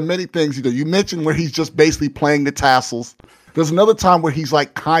performances, there are many things. You mentioned where he's just basically playing the tassels. There's another time where he's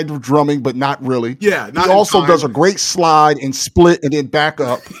like kind of drumming, but not really. Yeah. He also does a great slide and split and then back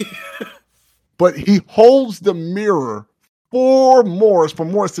up. But he holds the mirror for Morris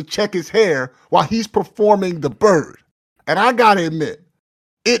to check his hair while he's performing the bird. And I got to admit,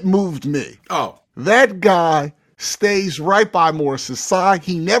 it moved me. Oh. That guy stays right by Morris's side.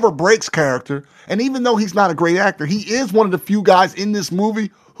 He never breaks character. And even though he's not a great actor, he is one of the few guys in this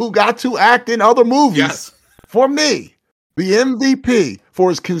movie who got to act in other movies. Yes. For me, the MVP for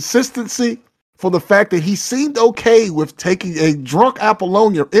his consistency, for the fact that he seemed okay with taking a drunk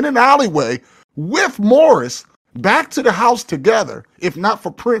Apollonia in an alleyway with Morris back to the house together, if not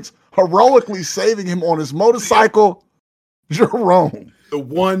for Prince heroically saving him on his motorcycle, Jerome. The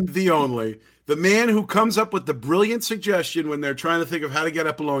one, the only. The man who comes up with the brilliant suggestion when they're trying to think of how to get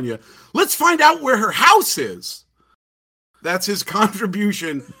Apollonia. Let's find out where her house is. That's his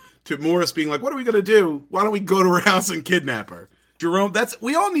contribution to Morris being like, what are we going to do? Why don't we go to her house and kidnap her? Jerome,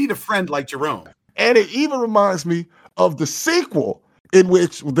 we all need a friend like Jerome. And it even reminds me of the sequel, in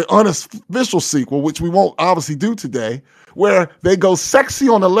which the unofficial sequel, which we won't obviously do today, where they go sexy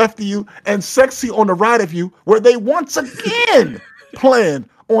on the left of you and sexy on the right of you, where they once again plan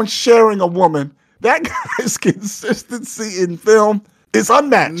on sharing a woman. That guy's consistency in film is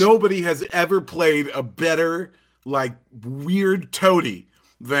unmatched. Nobody has ever played a better, like, weird toady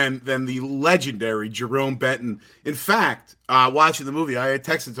than the legendary Jerome Benton. In fact, watching the movie, I had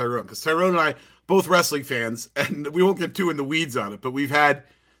texted Tyrone because Tyrone and I both wrestling fans, and we won't get too in the weeds on it, but we've had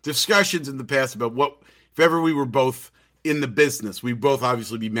discussions in the past about what if ever we were both in the business, we'd both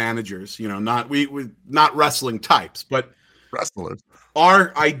obviously be managers. We're not wrestling types, but Wrestlers.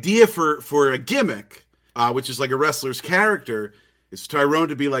 Our idea for a gimmick, which is like a wrestler's character, is Tyrone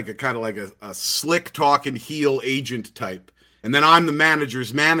to be like a kind of like a slick talking heel agent type. And then I'm the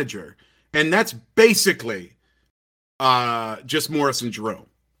manager's manager. And that's basically just Morris and Jerome.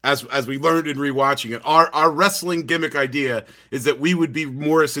 As we learned in rewatching it, our wrestling gimmick idea is that we would be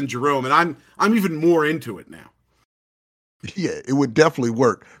Morris and Jerome, and I'm even more into it now. Yeah, it would definitely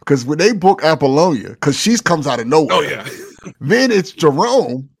work. Because when they book Apollonia, because she comes out of nowhere. Oh, yeah. Then it's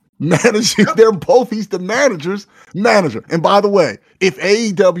Jerome managing. They're both, he's the manager's manager. And by the way, if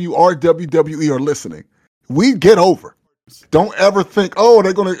AEW or WWE are listening, we get over. Don't ever think, are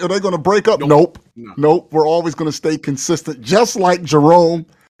they gonna break up? Nope. Nope. We're always gonna stay consistent, just like Jerome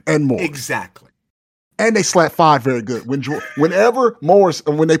and Morris. Exactly. And they slap five very good. Whenever Morris,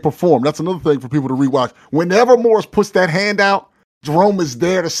 when they perform, that's another thing for people to rewatch. Whenever Morris puts that hand out, Jerome is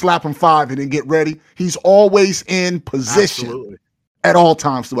there to slap him five and then get ready. He's always in position. Absolutely. At all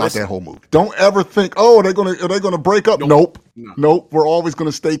times throughout that whole movie. Don't ever think, are they gonna break up? Nope. Nope. We're always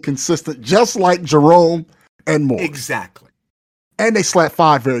gonna stay consistent, just like Jerome and Morris. Exactly. And they slap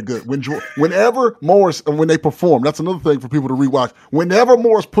five very good. Whenever Morris, when they perform, that's another thing for people to rewatch. Whenever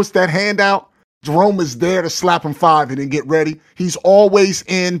Morris puts that hand out, Jerome is there to slap him five and then get ready. He's always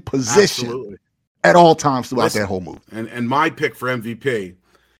in position. Absolutely. At all times throughout that whole movie. And my pick for MVP.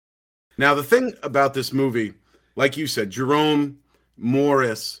 Now, the thing about this movie, like you said, Jerome,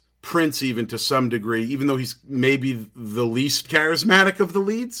 Morris, Prince, even to some degree, even though he's maybe the least charismatic of the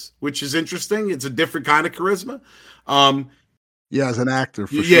leads, which is interesting. It's a different kind of charisma. Yeah, as an actor,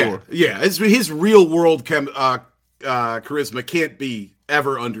 for sure. Yeah, his real world charisma can't be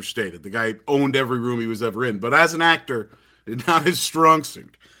ever understated. The guy owned every room he was ever in. But as an actor, not his strong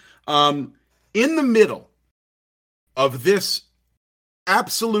suit. In the middle of this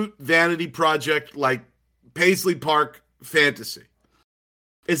absolute vanity project like Paisley Park fantasy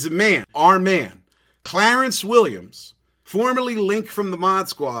is a man, our man, Clarence Williams, formerly Link from the Mod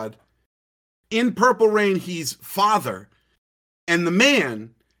Squad. In Purple Rain, he's father. And the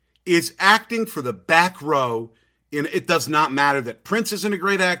man is acting for the back row. It does not matter that Prince isn't a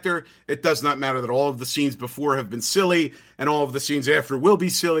great actor. It does not matter that all of the scenes before have been silly and all of the scenes after will be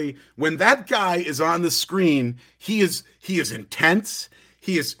silly. When that guy is on the screen, he is intense.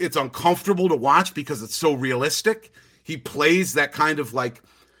 It's uncomfortable to watch because it's so realistic. He plays that kind of like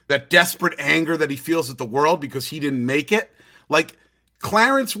that desperate anger that he feels at the world because he didn't make it. Like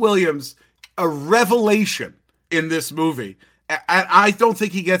Clarence Williams, a revelation in this movie. I don't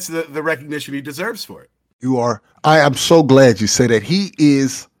think he gets the recognition he deserves for it. You are. I am so glad you say that. He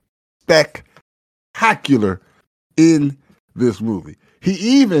is spectacular in this movie. He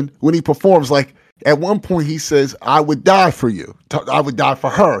even, when he performs, like at one point he says, I would die for you. I would die for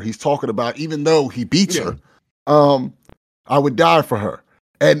her. He's talking about, even though he beats her, I would die for her.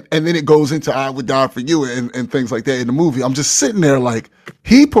 And then it goes into I would die for you and things like that in the movie. I'm just sitting there like,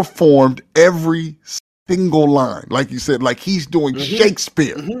 he performed every single line. Like you said, like he's doing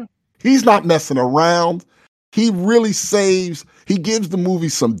Shakespeare. Mm-hmm. He's not messing around. He really he gives the movie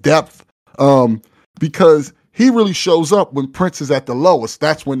some depth because he really shows up when Prince is at the lowest.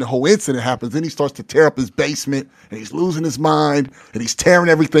 That's when the whole incident happens. Then he starts to tear up his basement and he's losing his mind and he's tearing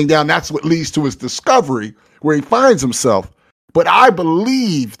everything down. That's what leads to his discovery where he finds himself. But I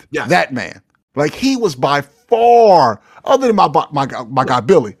believed that man. Like he was by far, other than my guy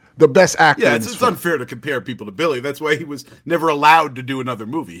Billy, the best actor. Yeah, it's unfair to compare people to Billy. That's why he was never allowed to do another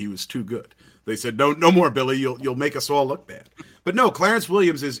movie. He was too good. They said, no more, Billy. You'll make us all look bad. But no, Clarence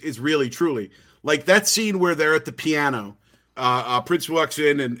Williams is really, truly, like that scene where they're at the piano. Prince walks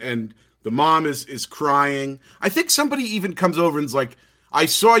in and the mom is crying. I think somebody even comes over and's like, I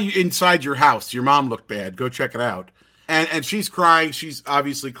saw you inside your house. Your mom looked bad. Go check it out. And she's crying. She's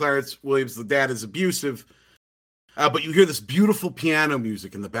obviously, Clarence Williams, the dad, is abusive. But you hear this beautiful piano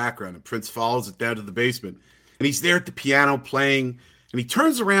music in the background, and Prince follows it down to the basement. And he's there at the piano playing, and he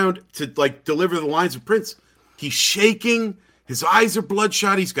turns around to like deliver the lines of Prince. He's shaking. His eyes are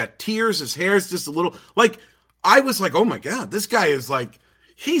bloodshot. He's got tears. His hair's just a little like, I was like, oh my God, this guy is like,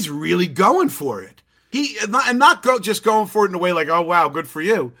 he's really going for it. Just going for it in a way like, oh wow, good for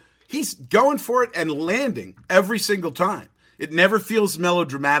you. He's going for it and landing every single time. It never feels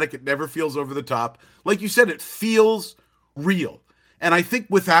melodramatic. It never feels over the top. Like you said, it feels real. And I think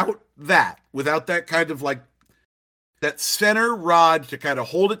without that kind of like that center rod to kind of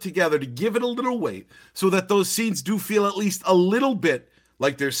hold it together, to give it a little weight, so that those scenes do feel at least a little bit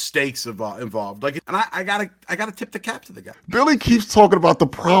like there's stakes involved. Like, and I gotta tip the cap to the guy. Billy keeps talking about the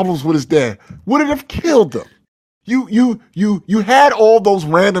problems with his dad. Would it have killed him? You had all those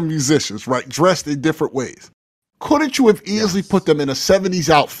random musicians, right, dressed in different ways. Couldn't you have easily put them in a 70s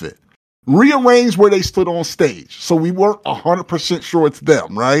outfit, rearranged where they stood on stage so we weren't 100% sure it's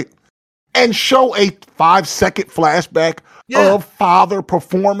them, right? And show a 5-second flashback of father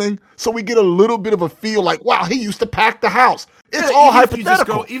performing so we get a little bit of a feel like, wow, he used to pack the house. It's all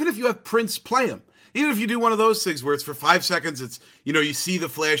hypothetical. Even if you have Prince play him, even if you do one of those things where it's for 5 seconds, it's, you see the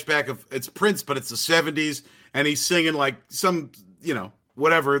flashback of it's Prince, but it's the 70s, and he's singing like some,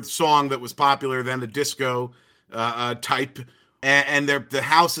 whatever song that was popular then, the disco type, and the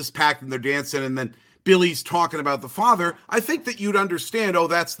house is packed and they're dancing, and then Billy's talking about the father. I think that you'd understand, oh,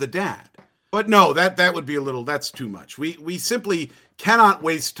 that's the dad. But no, that would be that's too much. We simply cannot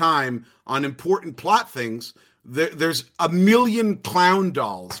waste time on important plot things. There's a million clown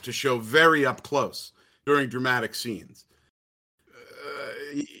dolls to show very up close during dramatic scenes.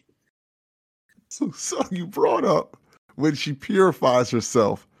 So you brought up when she purifies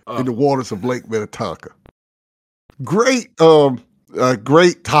herself in the waters of Lake Minnetonka. Great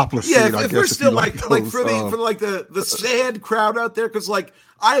topless scene. I guess, we're still like for the sad crowd out there, because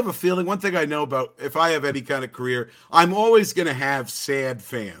I have a feeling, one thing I know about, if I have any kind of career, I'm always going to have sad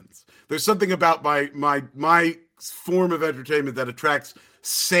fans. There's something about my form of entertainment that attracts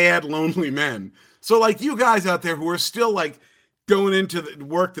sad, lonely men. So you guys out there who are still going into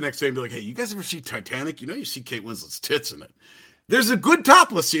work the next day and be like, hey, you guys ever see Titanic? You see Kate Winslet's tits in it. There's a good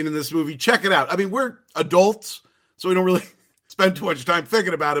topless scene in this movie. Check it out. I mean, we're adults, so we don't really spend too much time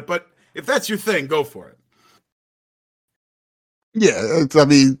thinking about it, but if that's your thing, go for it. Yeah,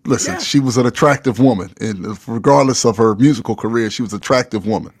 listen, she was an attractive woman, and regardless of her musical career, she was an attractive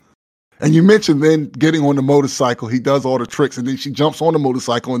woman. And you mentioned then getting on the motorcycle, he does all the tricks, and then she jumps on the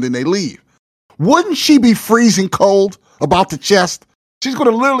motorcycle, and then they leave. Wouldn't she be freezing cold about the chest? She's going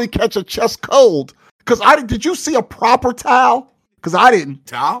to literally catch a chest cold. Because did you see a proper towel? Because I didn't.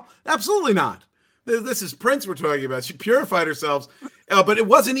 Towel? Absolutely not. This is Prince we're talking about. She purified herself, but it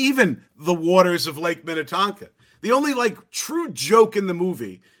wasn't even the waters of Lake Minnetonka. The only true joke in the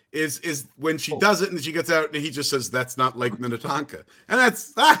movie is when she does it and she gets out and he just says, that's not Lake Minnetonka. And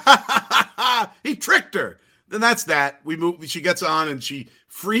that's, he tricked her. Then that's that. She gets on and she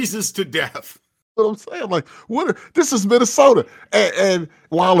freezes to death. What I'm saying, this is Minnesota. And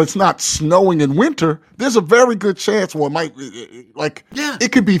while it's not snowing in winter, there's a very good chance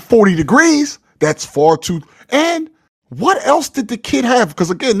it could be 40 degrees. That's far too, and what else did the kid have?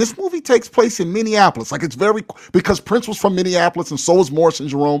 Because again, this movie takes place in Minneapolis. Because Prince was from Minneapolis and so was Morris and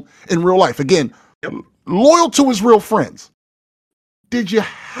Jerome in real life. Again, loyal to his real friends. Did you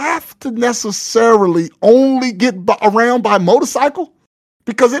have to necessarily only get around by motorcycle?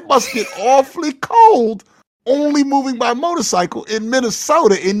 Because it must get awfully cold only moving by motorcycle in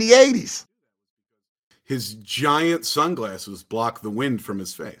Minnesota in the 80s. His giant sunglasses block the wind from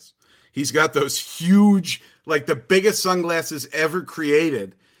his face. He's got those huge, the biggest sunglasses ever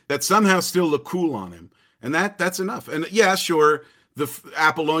created that somehow still look cool on him. And that's enough. And yeah, sure, the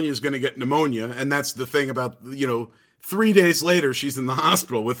Apollonia is going to get pneumonia. And that's the thing about, 3 days later, she's in the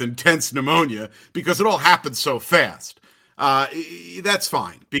hospital with intense pneumonia because it all happened so fast. That's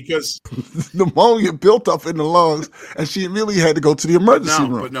fine because pneumonia built up in the lungs and she immediately had to go to the emergency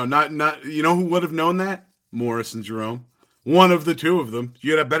room. But no, not, who would have known that? Morris and Jerome. One of the two of them. You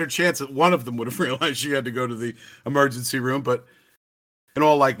had a better chance that one of them would have realized she had to go to the emergency room, but in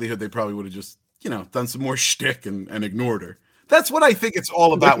all likelihood, they probably would have just, done some more shtick and ignored her. That's what I think it's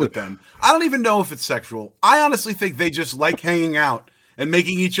all about with them. I don't even know if it's sexual. I honestly think they just like hanging out and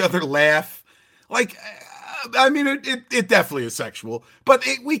making each other laugh. It definitely is sexual, but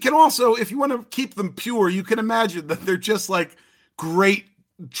we can also, if you want to keep them pure, you can imagine that they're just great,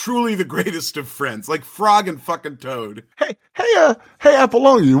 truly the greatest of friends, like Frog and fucking Toad. Hey,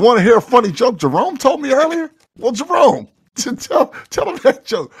 Apollonia, you want to hear a funny joke Jerome told me earlier? Well, Jerome, tell him that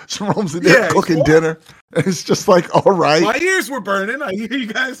joke. Jerome's in there cooking dinner, and it's just all right. My ears were burning. I hear you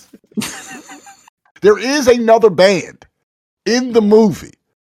guys. There is another band in the movie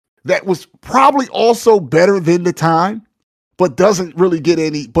that was probably also better than the time, but doesn't really get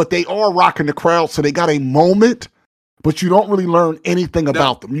any, but they are rocking the crowd, so they got a moment, but you don't really learn anything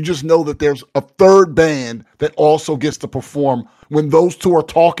about them. You just know that there's a third band that also gets to perform. When those two are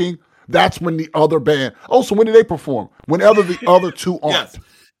talking, that's when the other band, so when do they perform? Whenever the other two aren't. Yes.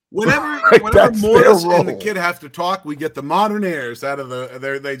 Whenever Morris and the kid have to talk, we get the modern heirs out of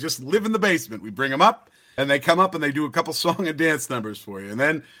they just live in the basement. We bring them up, And they come up and they do a couple song and dance numbers for you. And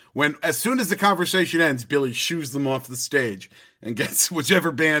then as soon as the conversation ends, Billy shoos them off the stage and gets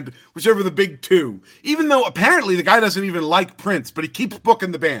whichever the big two. Even though apparently the guy doesn't even like Prince, but he keeps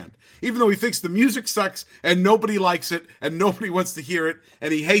booking the band. Even though he thinks the music sucks and nobody likes it and nobody wants to hear it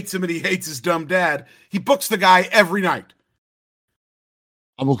and he hates him and he hates his dumb dad, he books the guy every night.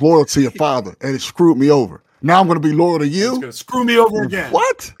 I was loyal to your father and it screwed me over. Now I'm going to be loyal to you? It's going to screw me over again.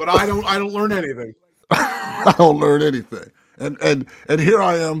 What? But I don't learn anything. I don't learn anything. And here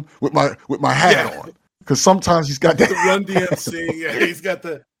I am with my hat on. Because sometimes he's got that the Run DMC. Yeah, he's got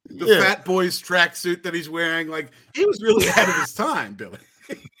the Fat Boys tracksuit that he's wearing. Like he was really ahead of his time, Billy.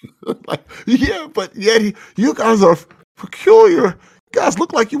 But yet you guys are peculiar. You guys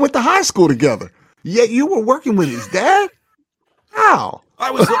look like you went to high school together. Yet you were working with his dad? How? I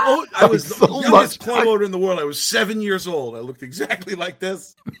was the youngest club owner in the world. I was 7 years old. I looked exactly like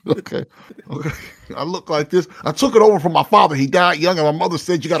this. Okay. I look like this. I took it over from my father. He died young, and my mother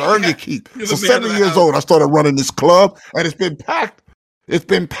said you got to earn your keep. So 7 years old, I started running this club, and it's been packed. It's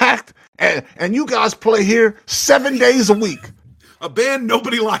been packed, and you guys play here 7 days a week. A band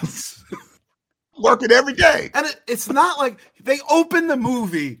nobody likes. Working every day. And it's not like they open the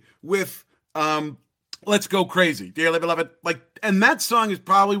movie with Let's Go Crazy, Dearly Beloved. And that song is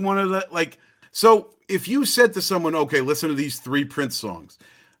probably one of the, so if you said to someone, okay, listen to these 3 Prince songs,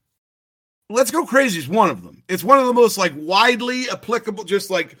 Let's Go Crazy is one of them. It's one of the most widely applicable, just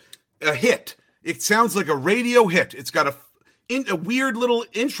like a hit. It sounds like a radio hit. It's got a weird little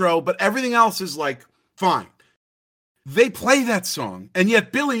intro, but everything else is fine. They play that song, and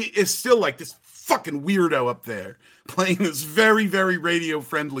yet Billy is still this fucking weirdo up there playing this very, very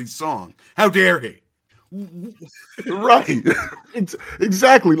radio-friendly song. How dare he? Right.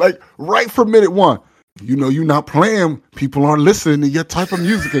 Exactly. Right from minute one. You're not playing. People aren't listening to your type of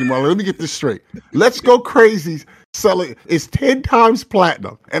music anymore. Let me get this straight. Let's Go Crazy selling is 10 times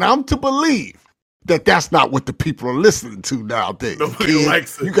platinum. And I'm to believe that that's not what the people are listening to nowadays. Nobody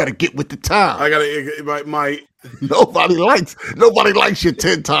likes it. You got to get with the time. I got to, Nobody likes your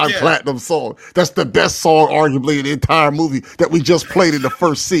 10 times platinum song. That's the best song, arguably, in the entire movie that we just played in the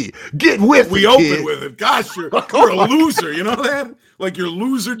first scene. Get with it, we opened with it. Gosh, you're a loser. You know that? Your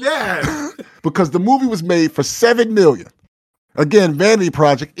loser dad. Because the movie was made for $7 million. Again, Vanity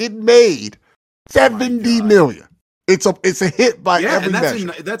Project. It made $70 million. It's a hit by every measure.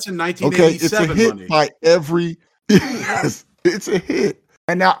 That's in 1987. It's a hit by every. Yes, it's a hit.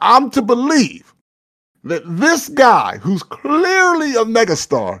 And now I'm to believe that this guy, who's clearly a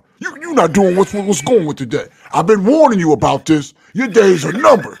megastar, you're not doing what's going with today. I've been warning you about this. Your days are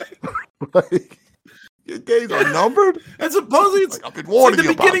numbered. Your days are numbered? And supposedly it's I've been warning the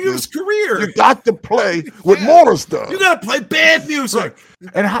beginning of his career. You got to play what Morris does. You got to play bad music.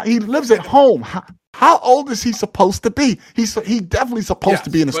 Right. And he lives at home. How old is he supposed to be? He's definitely supposed to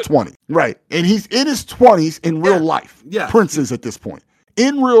be in his 20s. Right. And he's in his 20s in real life. Yeah. Prince is at this point.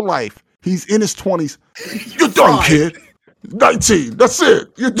 In real life, he's in his 20s. You're done, kid. 19. That's it.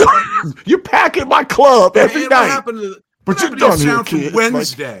 You're done. You're packing my club every night. But you're done here, kid.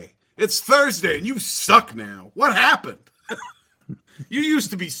 Wednesday. It's Thursday, and you suck now. What happened? You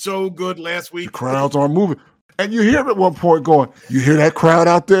used to be so good last week. The crowds aren't moving. And you hear him at one point going, you hear that crowd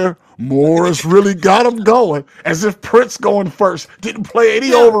out there? Morris really got him going, as if Prince going first didn't play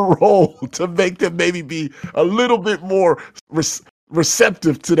any overrole to make them maybe be a little bit more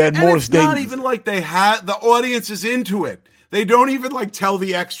receptive to that Morris Day. It's not even like the audience is into it. They don't even tell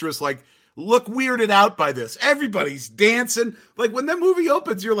the extras look weirded out by this. Everybody's dancing. When that movie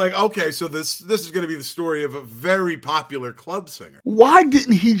opens, you're okay, so this is going to be the story of a very popular club singer. Why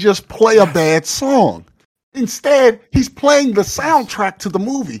didn't he just play a bad song? Instead, he's playing the soundtrack to the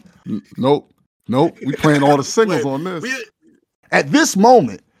movie. Nope. We playing all the singles on this. At this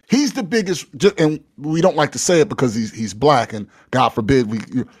moment, he's the biggest, and we don't like to say it because he's black, and God forbid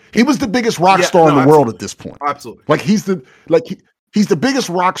he was the biggest rock star in the world at this point. Absolutely. He's the biggest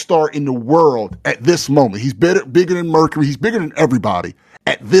rock star in the world at this moment. He's bigger than Mercury. He's bigger than everybody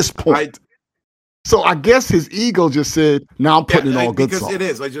at this point. So I guess his ego just said, "Now I'm putting in all good songs." Because it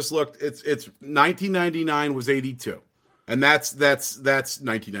is. I just looked. It's 1999 was 82, and that's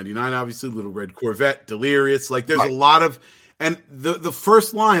 1999. Obviously, Little Red Corvette, Delirious. There's a lot of, and the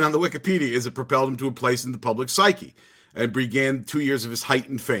first line on the Wikipedia is it propelled him to a place in the public psyche, and began 2 years of his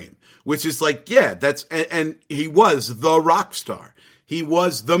heightened fame, which is that's and he was the rock star. He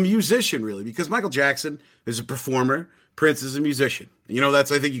was the musician, really, because Michael Jackson is a performer. Prince is a musician. I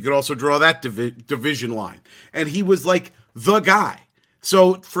think you could also draw that division line. And he was the guy.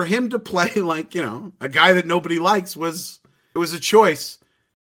 So for him to play a guy that nobody likes it was a choice.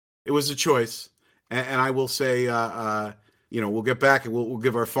 It was a choice. And I will say, we'll get back and we'll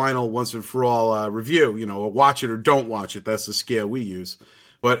give our final once and for all review. Watch it or don't watch it. That's the scale we use.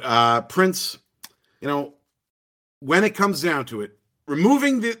 But Prince, when it comes down to it,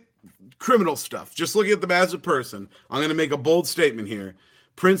 removing the criminal stuff, just looking at them as a person, I'm going to make a bold statement here.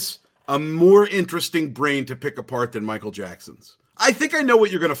 Prince, a more interesting brain to pick apart than Michael Jackson's. I think I know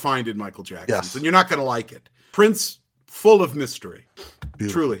what you're going to find in Michael Jackson's, and you're not going to like it. Prince, full of mystery.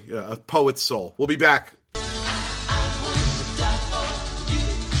 Beautiful. Truly, a poet's soul. We'll be back.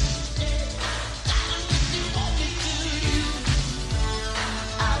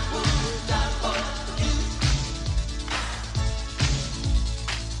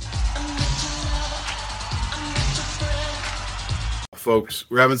 Folks,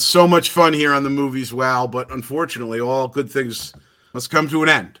 we're having so much fun here on the Movies Wow, but unfortunately, all good things must come to an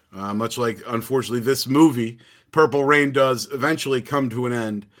end. Much like, unfortunately, this movie, Purple Rain, does eventually come to an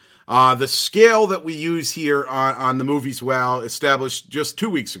end. The scale that we use here on the Movies Wow, established just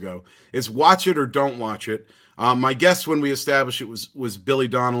 2 weeks ago, is watch it or don't watch it. My guest when we established it was Billy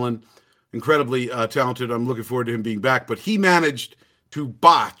Donnellan, incredibly talented. I'm looking forward to him being back, but he managed to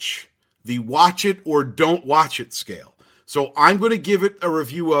botch the watch it or don't watch it scale. So I'm going to give it a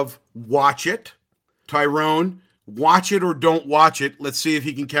review of watch it. Tyrone, watch it or don't watch it. Let's see if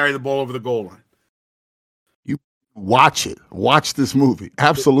he can carry the ball over the goal line. You watch it. Watch this movie.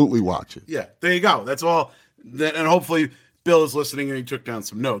 Absolutely watch it. Yeah, there you go. That's all. And hopefully Bill is listening and he took down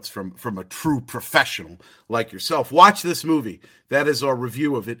some notes from a true professional like yourself. Watch this movie. That is our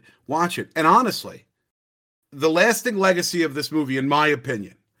review of it. Watch it. And honestly, the lasting legacy of this movie, in my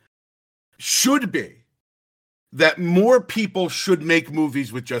opinion, should be that more people should make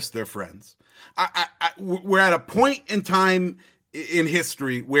movies with just their friends. We're at a point in time in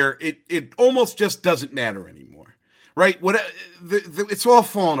history where it almost just doesn't matter anymore, right? It's all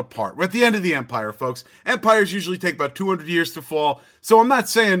falling apart. We're at the end of the empire, folks. Empires usually take about 200 years to fall. So I'm not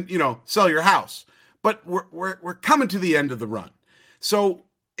saying, sell your house, but we're coming to the end of the run. So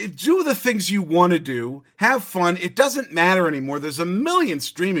do the things you want to do, have fun. It doesn't matter anymore. There's a million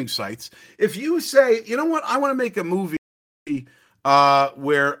streaming sites. If you say, you know what, I want to make a movie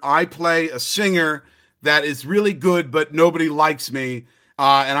where I play a singer that is really good, but nobody likes me,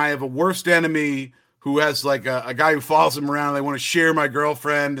 and I have a worst enemy who has like a guy who follows him around. They want to share my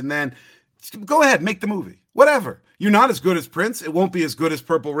girlfriend, and then go ahead, make the movie. Whatever. You're not as good as Prince. It won't be as good as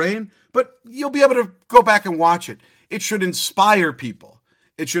Purple Rain, but you'll be able to go back and watch it. It should inspire people.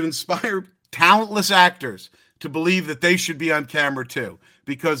 It should inspire talentless actors to believe that they should be on camera too,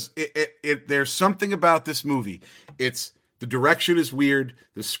 because there's something about this movie. The direction is weird.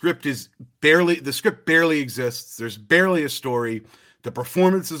 The script barely exists. There's barely a story. The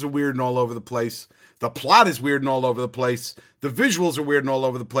performances are weird and all over the place. The plot is weird and all over the place. The visuals are weird and all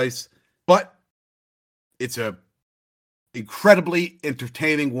over the place. But it's a incredibly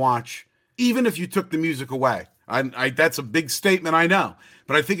entertaining watch, even if you took the music away. That's a big statement, I know.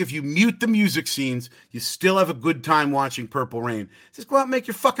 But I think if you mute the music scenes, you still have a good time watching Purple Rain. Just go out and make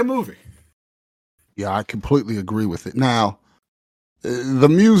your fucking movie. Yeah, I completely agree with it. Now, the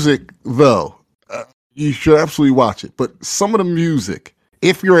music, though, you should absolutely watch it. But some of the music,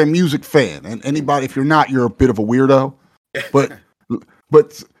 if you're a music fan, and anybody, if you're not, you're a bit of a weirdo. But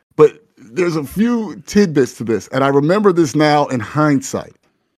there's a few tidbits to this, and I remember this now in hindsight.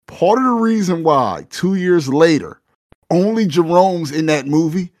 Part of the reason why 2 years later, only Jerome's in that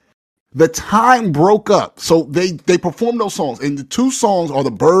movie, the time broke up. So they performed those songs, and the two songs are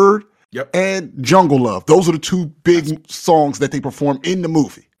The Bird and Jungle Love. Those are the two big songs that they performed in the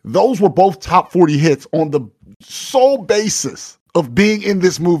movie. Those were both top 40 hits on the sole basis of being in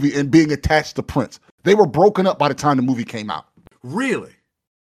this movie and being attached to Prince. They were broken up by the time the movie came out. Really?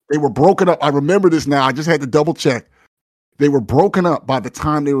 They were broken up. I remember this now. I just had to double check. They were broken up by the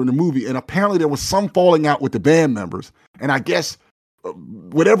time they were in the movie, and apparently there was some falling out with the band members. And I guess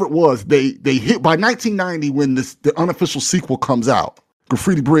whatever it was, they hit by 1990 when the unofficial sequel comes out,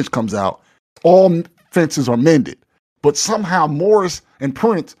 Graffiti Bridge comes out, all fences are mended. But somehow Morris and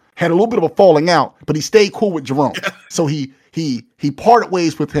Prince had a little bit of a falling out, but he stayed cool with Jerome. So he parted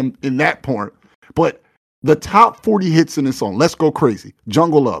ways with him in that point. But the top 40 hits in this song, Let's Go Crazy,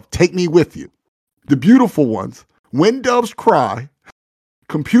 Jungle Love, Take Me With You, the beautiful ones, When Doves Cry,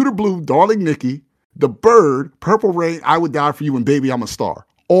 Computer Blue, Darling Nikki, The Bird, Purple Rain, I Would Die For You, and Baby I'm a Star,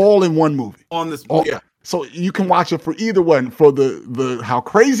 all in one movie. So you can watch it for either one, for the how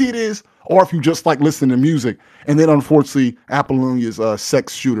crazy it is, or if you just like listening to music. And then unfortunately, Apollonia's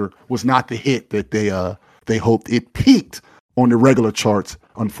Sex Shooter was not the hit that they hoped. It peaked on the regular charts,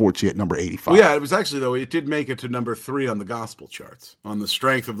 unfortunately, at number 85. Well, yeah, it was actually, though, it did make it to number 3 on the gospel charts. On the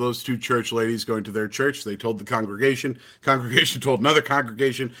strength of those two church ladies going to their church, they told the congregation told another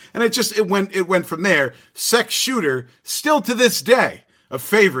congregation, and it went from there. Sex Shooter, still to this day, a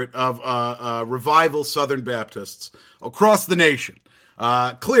favorite of revival Southern Baptists across the nation,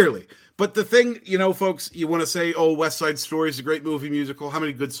 clearly. But the thing, folks, you want to say, oh, West Side Story is a great movie musical. How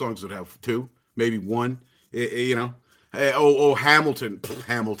many good songs would it have? 2? Maybe 1? Hamilton.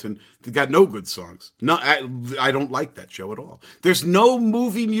 Hamilton. They got no good songs. No, I don't like that show at all. There's no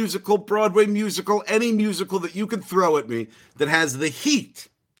movie musical, Broadway musical, any musical that you can throw at me that has the heat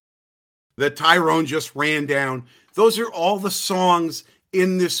that Tyrone just ran down. Those are all the songs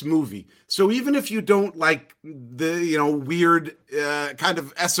in this movie. So even if you don't like the, weird kind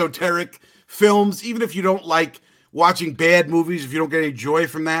of esoteric films, even if you don't like watching bad movies, if you don't get any joy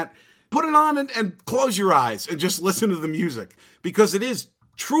from that, put it on and close your eyes and just listen to the music, because it is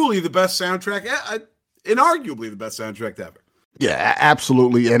truly the best soundtrack, inarguably the best soundtrack ever. Yeah,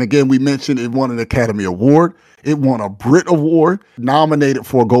 absolutely. And again, we mentioned it won an Academy Award. It won a Brit Award, nominated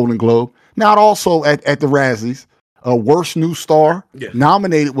for a Golden Globe. Now, also at the Razzies, Worst New Star,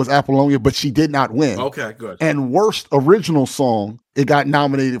 nominated was Apollonia, but she did not win. Okay, good. And Worst Original Song, it got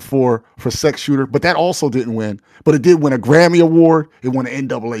nominated for Sex Shooter, but that also didn't win. But it did win a Grammy Award. It won an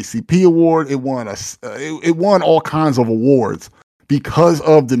NAACP Award. It won all kinds of awards because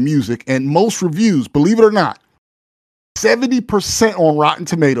of the music. And most reviews, believe it or not, 70% on Rotten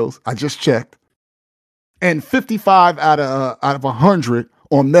Tomatoes, I just checked, and 55 out of 100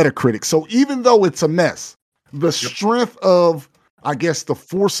 on Metacritic. So even though it's a mess, the strength of, I guess, the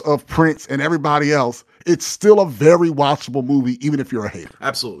force of Prince and everybody else, it's still a very watchable movie, even if you're a hater.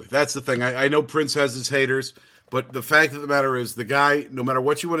 Absolutely. That's the thing. I know Prince has his haters, but the fact of the matter is the guy, no matter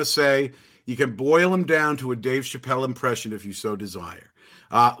what you want to say, you can boil him down to a Dave Chappelle impression if you so desire.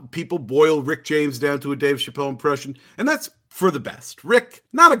 People boil Rick James down to a Dave Chappelle impression, and that's for the best. Rick,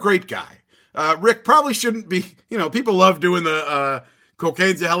 not a great guy. Rick probably shouldn't be, people love doing the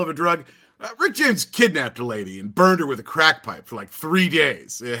cocaine's a hell of a drug. Rick James kidnapped a lady and burned her with a crack pipe for like 3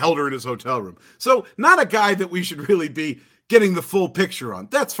 days. He held her in his hotel room. So not a guy that we should really be getting the full picture on.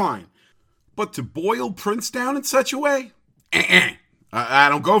 That's fine. But to boil Prince down in such a way, I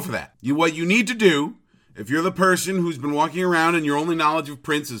don't go for that. What you need to do, if you're the person who's been walking around and your only knowledge of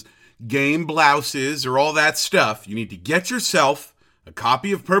Prince is game blouses or all that stuff, you need to get yourself a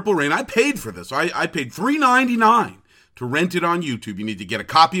copy of Purple Rain. I paid for this. I paid $3.99 to rent it on YouTube. You need to get a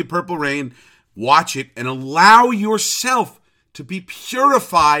copy of Purple Rain, watch it, and allow yourself to be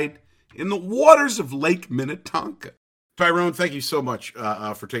purified in the waters of Lake Minnetonka. Tyrone, thank you so much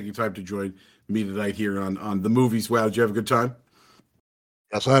for taking time to join me tonight here on the movies. Wow, did you have a good time?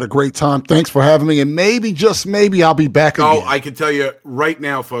 Yes, I had a great time. Thanks for having me, and maybe, just maybe, I'll be back again. Oh, I can tell you right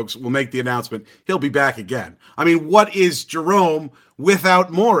now, folks, we'll make the announcement. He'll be back again. I mean, what is Jerome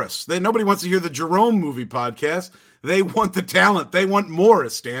without Morris? Nobody wants to hear the Jerome movie podcast. They want the talent. They want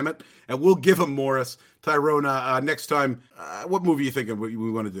Morris, damn it. And we'll give them Morris. Tyrone, next time, what movie are you thinking we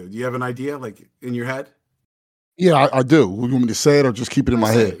want to do? Do you have an idea, like, in your head? Yeah, I do. You want me to say it or just keep it in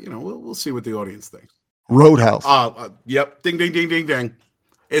my head? We'll see what the audience thinks. Roadhouse. Yep. Ding, ding, ding, ding, ding.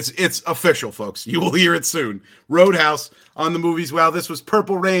 It's official, folks. You will hear it soon. Roadhouse on the Movies Wow. This was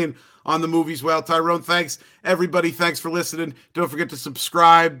Purple Rain on the Movies Wow. Tyrone, thanks. Everybody, thanks for listening. Don't forget to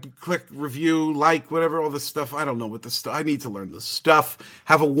subscribe, click review, like, whatever, all this stuff. I don't know what the stuff. I need to learn this stuff.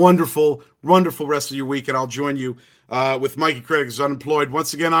 Have a wonderful, wonderful rest of your week, and I'll join you with Mikey Krenek, who's unemployed,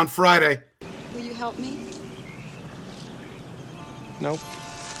 once again on Friday. Will you help me? Nope.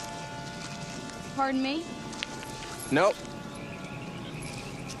 Pardon me? Nope.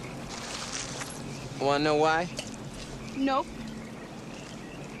 Want to know why? Nope.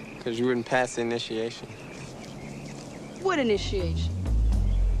 Because you wouldn't pass the initiation. What initiation?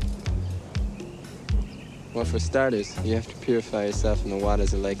 Well, for starters, you have to purify yourself in the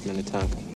waters of Lake Minnetonka.